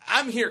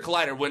I'm here at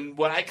Collider.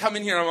 When I come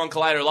in here, I'm on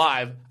Collider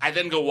Live. I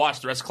then go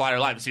watch the rest of Collider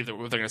Live to see if they're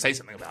going to say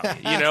something about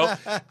me. You know,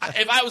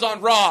 if I was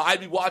on Raw, I'd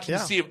be watching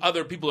to see if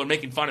other people are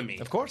making fun of me.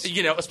 Of course,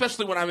 you know,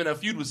 especially when I'm in a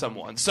feud with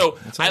someone. So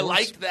I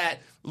liked that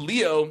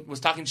Leo was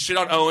talking shit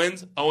on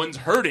Owens. Owens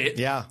heard it.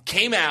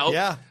 Came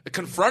out.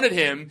 Confronted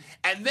him,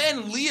 and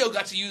then Leo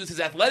got to use his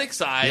athletic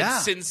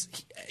side since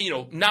he's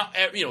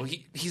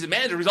a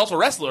manager. He's also a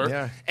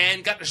wrestler,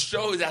 and got to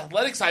show his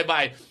athletic side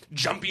by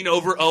jumping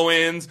over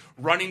Owens,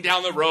 running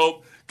down the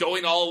rope,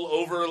 going all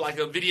over like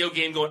a video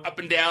game, going up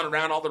and down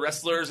around all the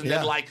wrestlers, and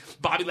then like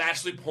Bobby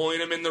Lashley pulling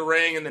him in the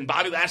ring, and then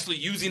Bobby Lashley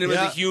using him as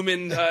a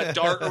human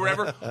dart or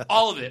whatever.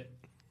 All of it.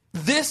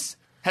 This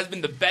has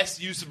been the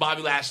best use of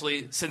Bobby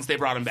Lashley since they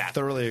brought him back.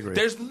 Thoroughly agree.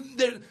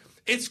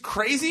 It's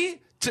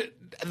crazy to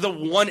the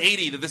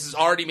 180 that this has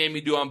already made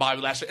me do on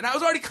Bobby Lashley, and I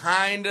was already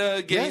kind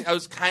of getting. I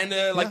was kind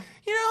of like,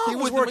 you know, he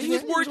was working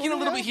a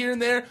little bit here and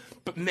there,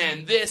 but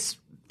man, this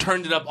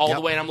turned it up all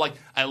the way, and I'm like,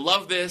 I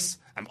love this.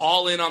 I'm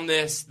all in on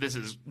this. This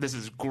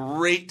is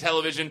great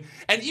television,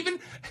 and even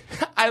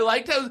I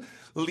liked how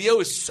Leo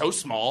is so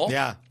small.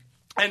 Yeah,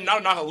 and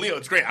not a Leo.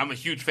 It's great. I'm a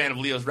huge fan of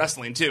Leo's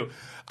wrestling too.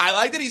 I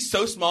like that he's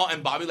so small,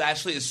 and Bobby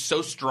Lashley is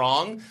so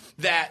strong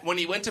that when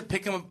he went to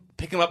pick him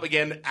up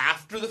again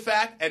after the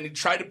fact and he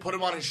tried to put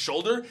him on his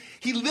shoulder,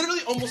 he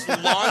literally almost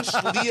launched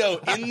Leo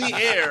in the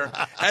air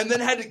and then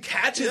had to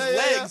catch his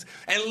legs.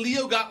 And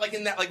Leo got like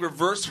in that like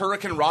reverse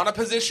Hurricane Rana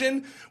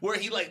position where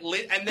he like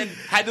lit and then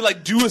had to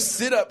like do a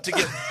sit up to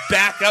get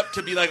back up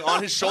to be like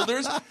on his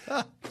shoulders.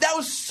 That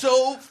was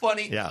so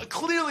funny.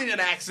 Clearly an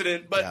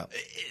accident, but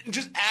it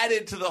just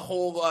added to the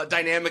whole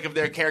dynamic of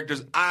their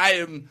characters. I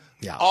am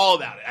all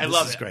about it. I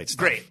love it. This is great stuff.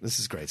 Great. This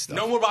is great stuff.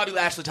 No more Bobby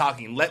Lashley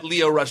talking. Let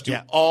Leo Rush do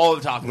all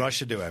the talking. Rush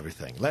should do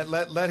everything.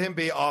 Let him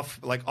be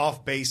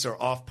off base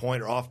or off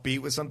point or off beat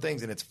with some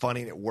things, and it's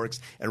funny and it works,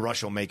 and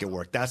Rush will make it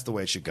work. That's the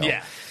way it should go.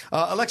 Yeah.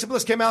 Alexa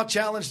Bliss came out,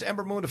 challenged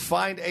Ember Moon to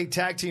find a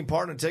tag team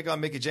partner to take on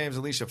Mickie James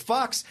and Alicia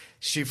Fox.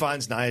 She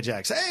finds Nia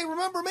Jax. Hey,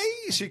 remember me?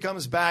 She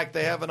comes back.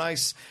 They have a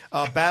nice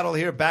battle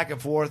here, back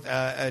and forth.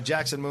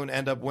 Jax and Moon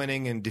end up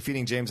winning and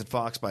defeating James and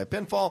Fox by a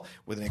pinfall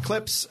with an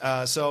Eclipse.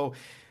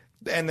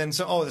 And then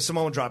the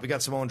Samoan drop. We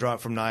got Samoan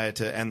drop from Nia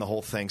to end the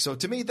whole thing. So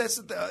to me,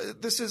 this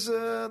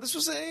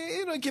was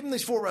giving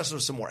these four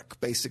wrestlers some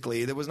work.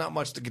 Basically, there was not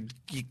much to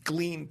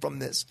glean from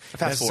this.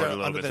 Fast forward a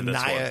little bit to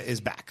this Nia one.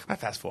 is back. I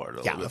fast forward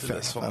a little bit to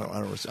this one.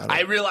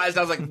 I realized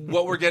I was like,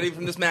 what we're getting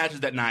from this match is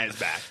that Nia is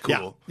back.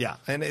 Cool. Yeah.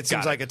 And it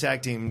seems like a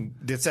tag team.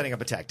 They're setting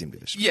up a tag team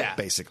division. Yeah,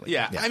 basically.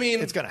 Yeah. I mean,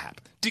 it's gonna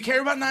happen. Do you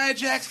care about Nia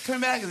Jax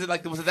coming back? Was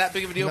it that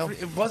big of a deal? No. For you?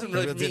 It wasn't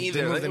really for me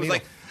either. It was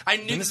like. I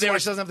knew this is why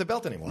she doesn't have the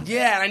belt anymore.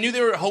 Yeah, and I knew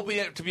they were hoping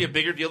it to be a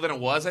bigger deal than it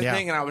was, I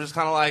think, and I was just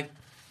kind of like...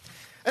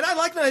 And I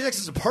like Nia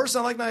Jax as a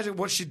person. I like Nia Jax,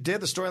 what she did,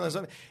 the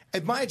storyline.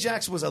 If Nia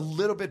Jax was a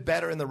little bit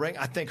better in the ring,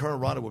 I think her and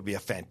Ronda would be a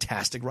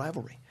fantastic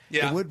rivalry.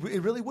 Yeah.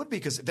 It really would be,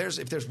 because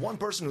if there's one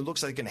person who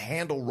looks like can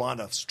handle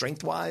Ronda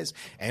strength-wise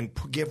and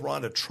give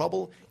Ronda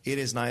trouble, it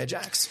is Nia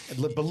Jax.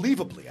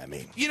 Believably, I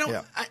mean. You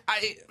know,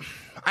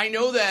 I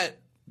know that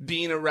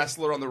being a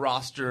wrestler on the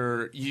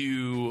roster,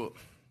 you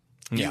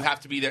have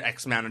to be there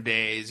X amount of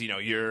days. You know,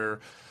 you're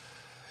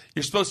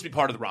supposed to be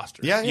part of the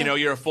roster. Yeah. You know,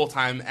 you're a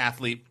full-time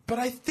athlete. But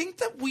I think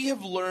that we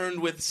have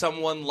learned with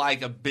someone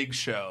like a Big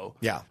Show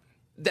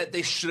that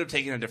they should have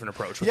taken a different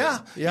approach with him.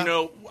 You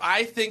know,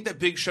 I think that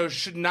Big Show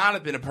should not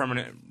have been a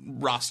permanent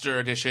roster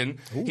addition.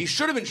 Ooh. He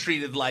should have been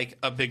treated like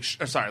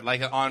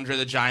like an Andre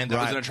the Giant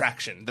that was an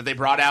attraction that they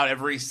brought out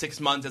every 6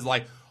 months as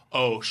like,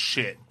 oh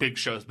shit, Big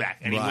Show's back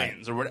and he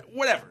wins or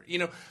whatever. You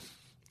know.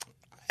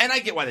 And I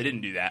get why they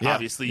didn't do that.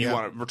 Obviously, you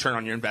want to return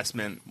on your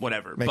investment,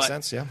 whatever. Makes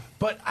sense, yeah.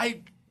 But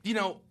I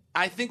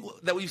think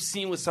that we've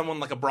seen with someone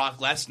like a Brock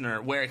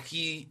Lesnar where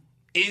he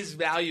is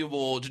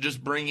valuable to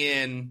just bring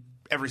in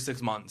every 6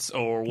 months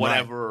or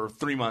whatever, or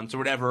 3 months or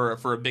whatever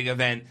for a big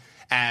event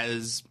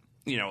as,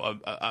 you know,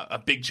 a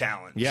big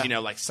challenge. Yeah. You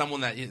know, like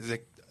someone that is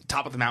like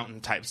top of the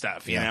mountain type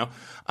stuff, you know?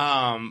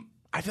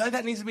 I feel like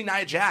that needs to be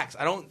Nia Jax.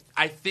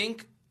 I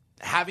think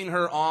having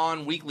her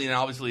on weekly, and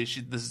obviously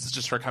this is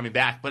just her coming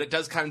back, but it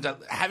does kind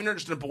of having her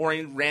just in a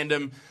boring,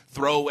 random,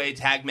 throwaway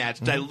tag match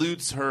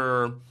dilutes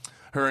her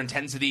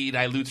intensity,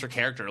 dilutes her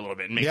character a little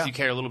bit, and makes you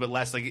care a little bit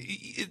less. Like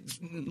it's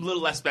a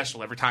little less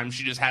special every time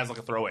she just has like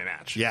a throwaway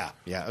match. Yeah,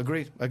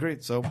 agreed.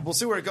 So we'll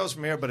see where it goes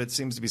from here, but it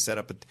seems to be set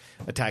up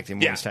a tag team,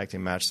 women's tag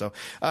team match. So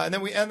and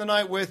then we end the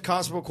night with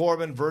Constable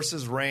Corbin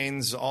versus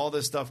Reigns. All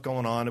this stuff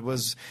going on. It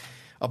was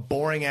a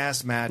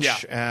boring-ass match.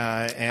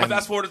 Yeah. I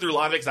fast-forwarded through a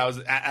lot of it because I was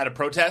at a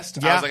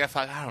protest. I was like,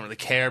 I don't really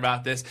care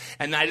about this.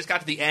 And then I just got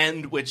to the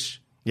end,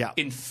 which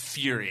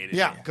infuriated.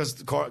 Yeah, because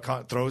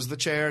throws the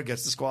chair,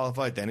 gets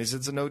disqualified, then he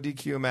sits a no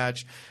DQ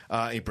match.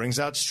 He brings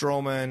out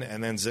Strowman,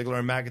 and then Ziggler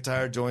and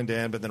McIntyre joined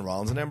in, but then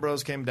Rollins and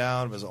Ambrose came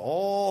down. It was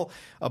all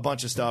a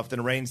bunch of stuff.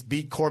 Then Reigns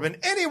beat Corbin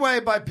anyway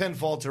by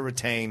pinfall to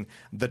retain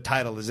the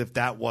title, as if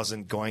that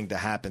wasn't going to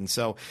happen.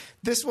 So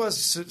this was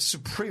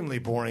supremely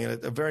boring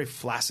and a very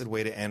flaccid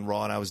way to end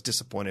Raw, and I was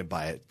disappointed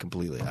by it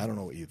completely. I don't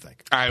know what you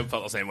think. I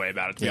felt the same way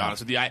about it, to be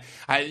honest with you.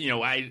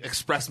 I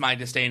expressed my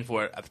disdain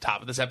for it at the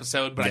top of this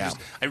episode, but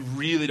I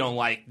really don't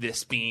like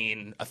this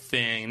being a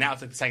thing. Now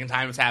it's like the second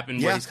time it's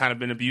happened where he's kind of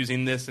been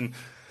abusing this, and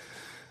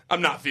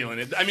I'm not feeling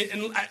it. I mean,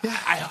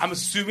 I'm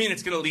assuming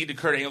it's going to lead to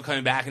Kurt Angle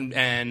coming back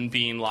and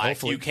being like,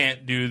 hopefully, you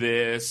can't do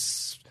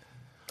this.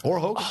 Or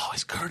Hogan. Oh,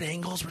 is Kurt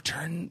Angle's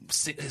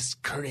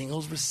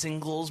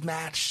singles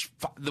match,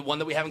 the one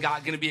that we haven't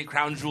got, going to be a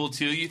Crown Jewel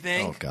too, you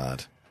think? Oh,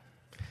 God.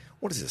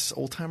 What is this,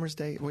 Old Timers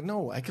Day? Well,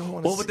 no, I don't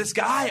want to. Well, but this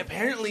guy,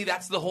 apparently,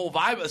 that's the whole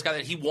vibe of this guy,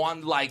 that he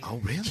wanted, like,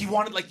 he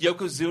wanted, like,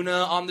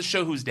 Yokozuna on the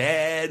show who's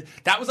dead.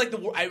 That was, like,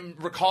 I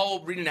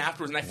recall reading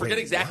afterwards, and I forget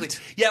exactly.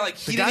 What? Yeah, like,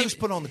 the guy who's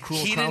put on the cruel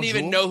he Crown didn't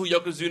even Jewel? know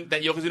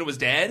that Yokozuna was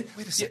dead.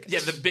 Wait a second. Yeah,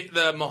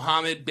 the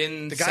Mohammed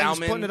bin the guy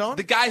Salman. who's putting it on?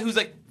 The guy who's,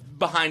 like,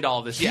 behind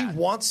all this, He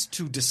wants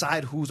to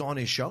decide who's on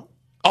his show?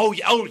 Oh,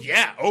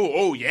 yeah.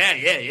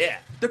 Yeah.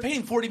 They're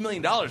paying $40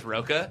 million,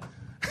 Roka.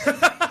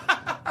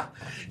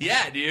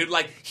 Yeah, dude.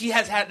 Like, he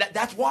has had that.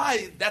 That's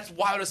why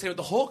I was saying with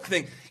the Hulk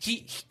thing.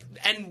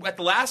 And at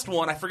the last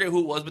one, I forget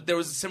who it was, but there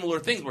was similar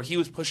things where he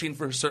was pushing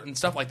for certain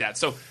stuff like that.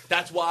 So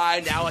that's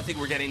why now I think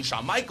we're getting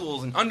Shawn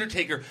Michaels and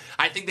Undertaker.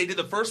 I think they did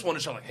the first one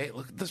to show, like, hey,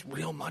 look at this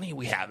real money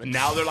we have. And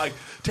now they're, like,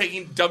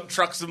 taking dump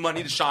trucks of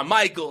money to Shawn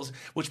Michaels,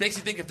 which makes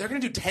me think if they're going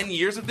to do 10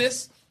 years of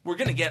this, we're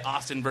going to get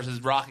Austin versus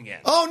Brock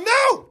again.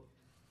 Oh,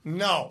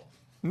 no!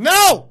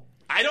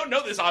 I don't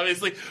know this,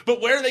 obviously,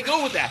 but where do they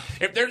go with that?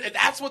 If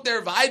that's what their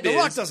vibe is. The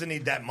Rock doesn't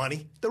need that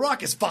money. The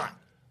Rock is fine.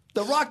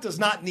 The Rock does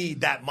not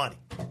need that money.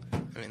 I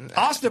mean,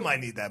 Austin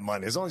might need that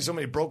money. There's only so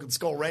many broken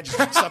skull wrenches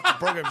and stuff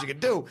programs you can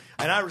do,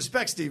 and I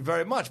respect Steve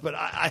very much, but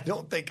I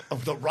don't think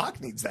The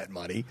Rock needs that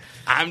money.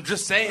 I'm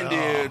just saying,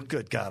 dude.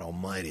 Good God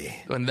Almighty!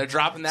 When they're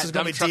dropping that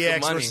dump truck DX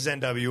of money versus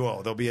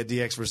NWO. There'll be a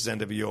DX versus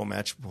NWO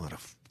match. What a.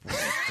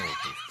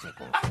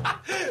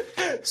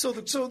 So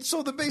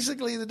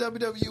basically the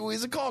WWE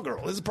is a call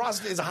girl. Is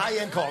a high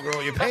end call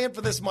girl. You're paying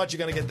for this much, you're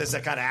going to get this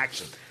kind of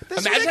action.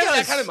 Imagine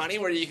that kind of money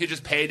where you could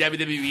just pay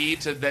WWE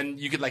to then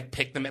you could like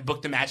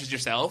book the matches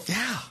yourself.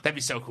 Yeah, that'd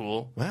be so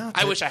cool. Well,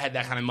 I wish I had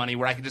that kind of money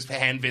where I could just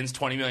hand Vince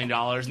 $20 million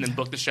and then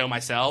book the show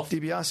myself.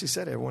 DiBiase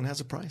said everyone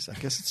has a price. I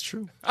guess it's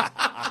true.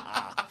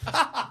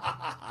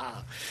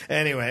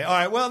 Anyway, all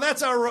right. Well,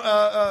 that's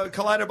our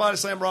Collider Body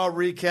Slam Raw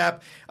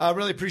recap. I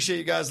really appreciate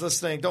you guys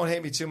listening. Don't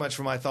hate me too much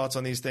for my thoughts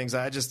on these things.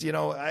 I just,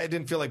 I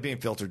didn't feel like being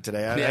filtered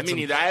today. Me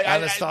neither. I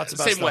had thoughts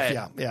about same stuff. way.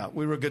 Yeah.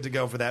 We were good to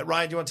go for that.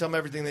 Ryan, do you want to tell them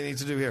everything they need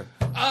to do here?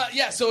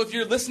 So if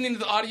you're listening to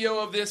the audio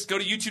of this, go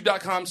to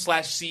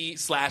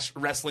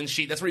youtube.com/c/wrestling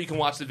sheet. That's where you can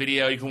watch the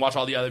video. You can watch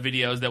all the other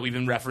videos that we've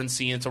been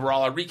referencing. So where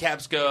all our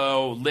recaps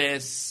go,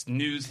 lists,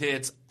 news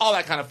hits, all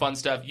that kind of fun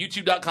stuff.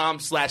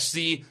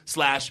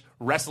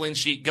 youtube.com/c/wrestling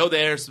sheet. Go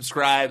there,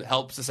 subscribe,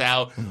 helps us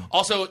out.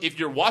 Also, if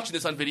you're watching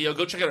this on video,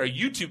 go check out our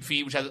YouTube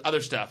feed, which has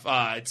other stuff.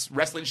 It's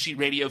Wrestling Sheet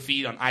radio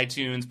feed on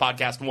iTunes,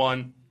 Podcast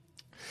One.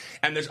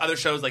 And there's other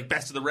shows like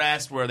Best of the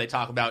Rest where they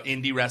talk about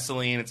indie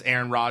wrestling. It's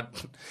Aaron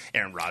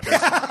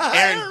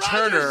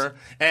Turner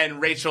and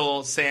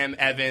Rachel Sam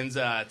Evans.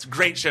 It's a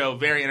great show,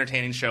 very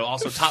entertaining show.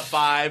 Also Top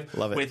 5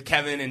 with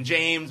Kevin and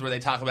James where they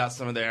talk about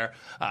some of their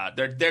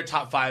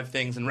top 5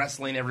 things in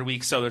wrestling every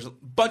week. So there's a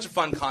bunch of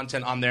fun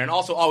content on there. And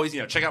also always,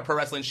 check out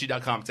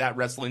ProWrestlingSheet.com. It's at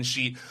Wrestling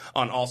Sheet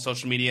on all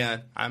social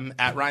media. I'm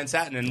at Ryan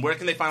Satin. And where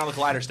can they find all the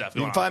Collider stuff?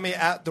 You can find me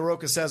at The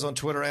Roka Says on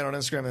Twitter and on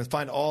Instagram, and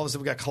find all this.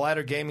 We got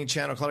Collider Gaming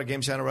Channel,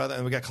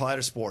 and we got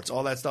Collider Sports.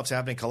 All that stuff's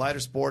happening. Collider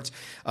Sports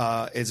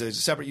is a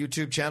separate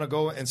YouTube channel.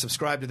 Go and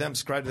subscribe to them.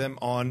 Subscribe to them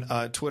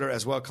on Twitter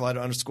as well,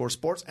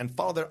 Collider_Sports, and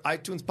follow their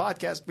iTunes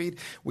podcast feed.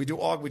 We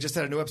just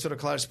had a new episode of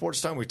Collider Sports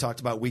Time. We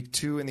talked about Week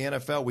 2 in the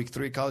NFL, Week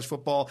 3 college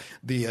football,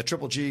 the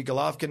Triple G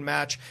Golovkin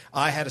match.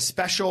 I had a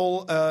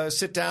special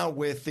sit down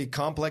with the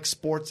Complex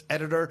Sports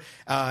editor,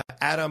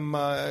 Adam,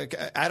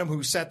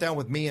 who sat down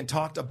with me and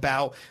talked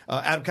about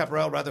Adam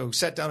Caparell, who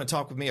sat down and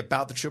talked with me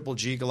about the Triple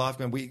G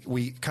Golovkin.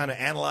 We kind of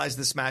analyzed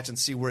this match and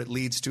see where it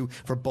leads to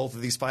for both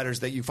of these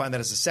fighters. That you find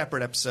that as a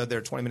separate episode there,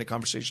 20-minute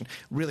conversation,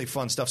 really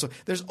fun stuff. So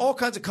there's all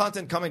kinds of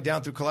content coming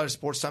down through Collider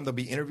Sports Time. There'll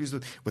be interviews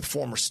with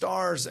former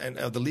stars and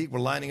the league. We're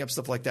lining up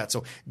stuff like that.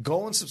 So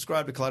go and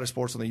subscribe to Collider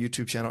Sports on the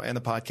YouTube channel and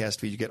the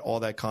podcast feed. You get all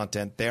that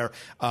content there.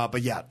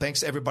 But yeah,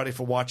 thanks everybody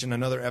for watching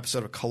another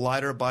episode of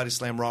Collider Body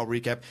Slam Raw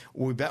recap.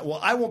 We'll be back. Well,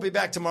 I won't be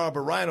back tomorrow,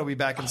 but Ryan will be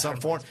back in some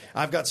form.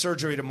 I've got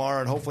surgery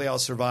tomorrow, and hopefully I'll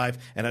survive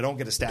and I don't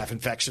get a staph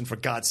infection, for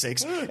God's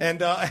sakes.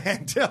 But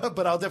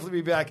I'll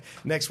definitely be back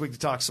next week to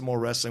talk some more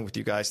wrestling with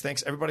you guys.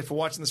 Thanks everybody for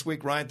watching this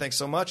week. Ryan, thanks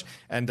so much,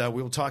 and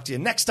we will talk to you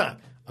next time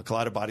on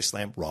Collider Body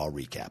Slam Raw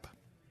recap.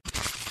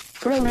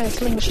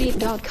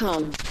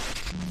 ProWrestlingSheet.com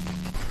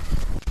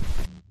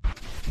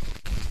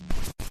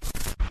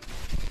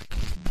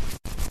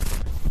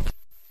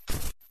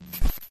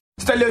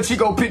that little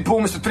Chico Pitbull,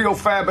 Mr.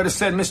 305, better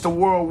said Mr.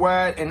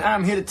 Worldwide, and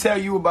I'm here to tell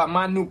you about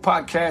my new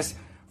podcast,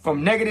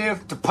 From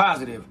Negative to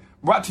Positive,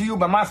 brought to you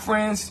by my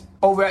friends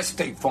over at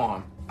State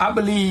Farm. I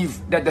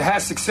believe that to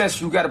have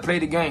success, you got to play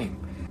the game,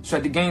 so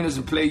that the game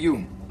doesn't play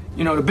you.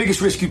 You know, the biggest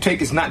risk you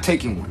take is not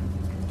taking one.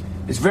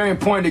 It's very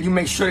important that you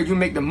make sure that you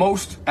make the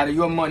most out of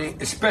your money,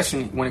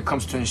 especially when it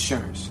comes to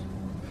insurance.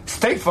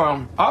 State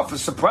Farm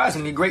offers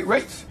surprisingly great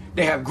rates.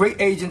 They have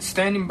great agents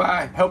standing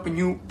by helping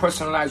you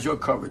personalize your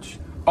coverage.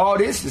 All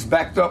this is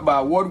backed up by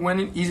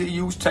award-winning,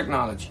 easy-to-use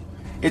technology.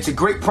 It's a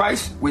great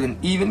price with an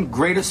even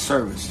greater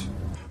service.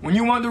 When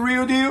you want the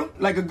real deal,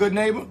 like a good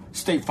neighbor,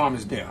 State Farm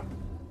is there.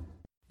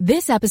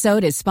 This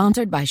episode is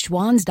sponsored by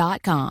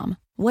Schwans.com.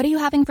 What are you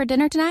having for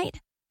dinner tonight?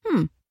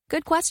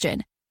 Good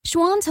question.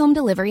 Schwann's Home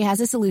Delivery has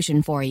a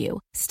solution for you.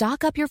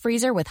 Stock up your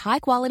freezer with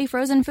high-quality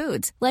frozen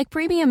foods like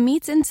premium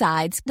meats and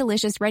sides,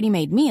 delicious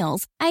ready-made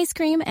meals, ice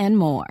cream, and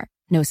more.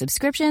 No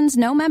subscriptions,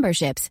 no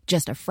memberships,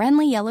 just a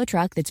friendly yellow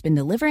truck that's been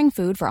delivering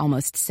food for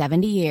almost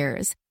 70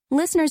 years.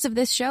 Listeners of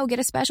this show get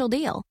a special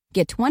deal.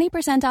 Get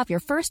 20% off your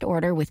first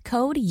order with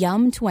code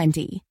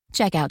YUM20.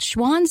 Check out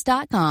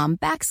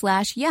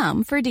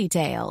schwans.com/YUM for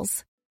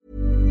details.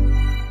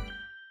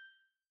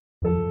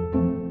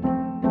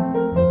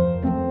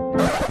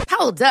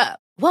 Hold up.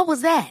 What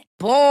was that?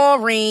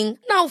 Boring.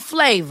 No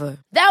flavor.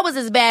 That was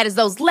as bad as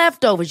those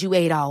leftovers you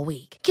ate all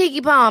week.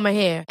 Keke Palmer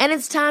here, and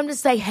it's time to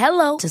say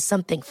hello to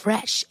something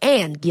fresh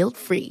and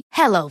guilt-free.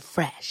 Hello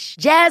Fresh.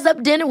 Jazz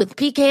up dinner with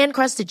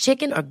pecan-crusted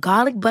chicken or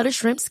garlic butter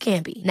shrimp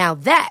scampi. Now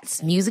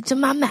that's music to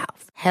my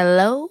mouth.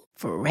 Hello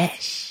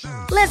Fresh.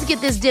 Let's get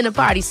this dinner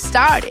party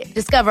started.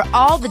 Discover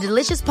all the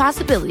delicious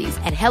possibilities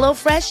at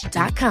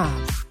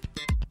HelloFresh.com.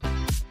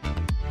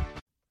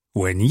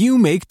 When you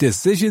make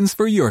decisions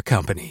for your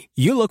company,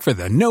 you look for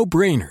the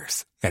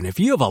no-brainers. And if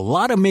you have a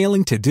lot of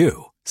mailing to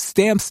do,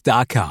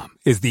 Stamps.com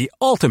is the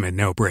ultimate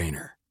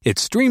no-brainer. It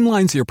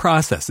streamlines your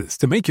processes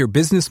to make your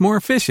business more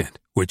efficient,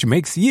 which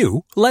makes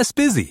you less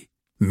busy.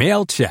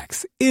 Mail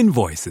checks,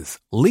 invoices,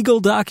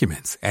 legal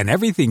documents, and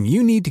everything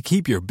you need to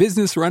keep your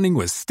business running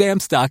with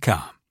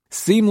Stamps.com.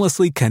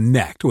 Seamlessly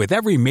connect with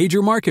every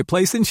major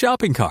marketplace and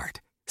shopping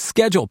cart.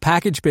 Schedule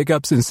package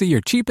pickups and see your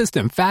cheapest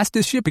and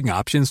fastest shipping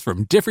options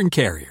from different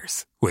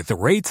carriers, with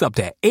rates up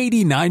to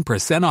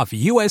 89% off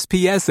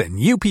USPS and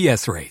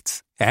UPS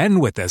rates. And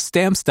with the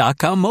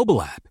Stamps.com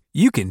mobile app,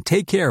 you can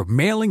take care of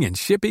mailing and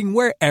shipping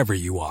wherever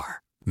you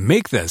are.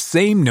 Make the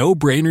same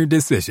no-brainer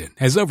decision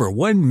as over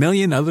 1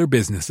 million other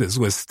businesses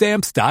with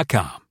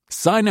Stamps.com.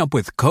 Sign up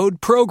with code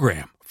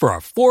PROGRAM for a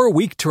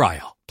 4-week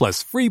trial,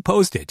 plus free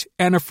postage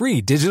and a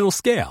free digital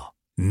scale.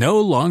 No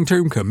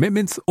long-term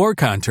commitments or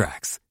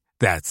contracts.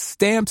 That's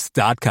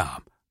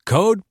Stamps.com.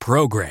 Code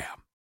PROGRAM.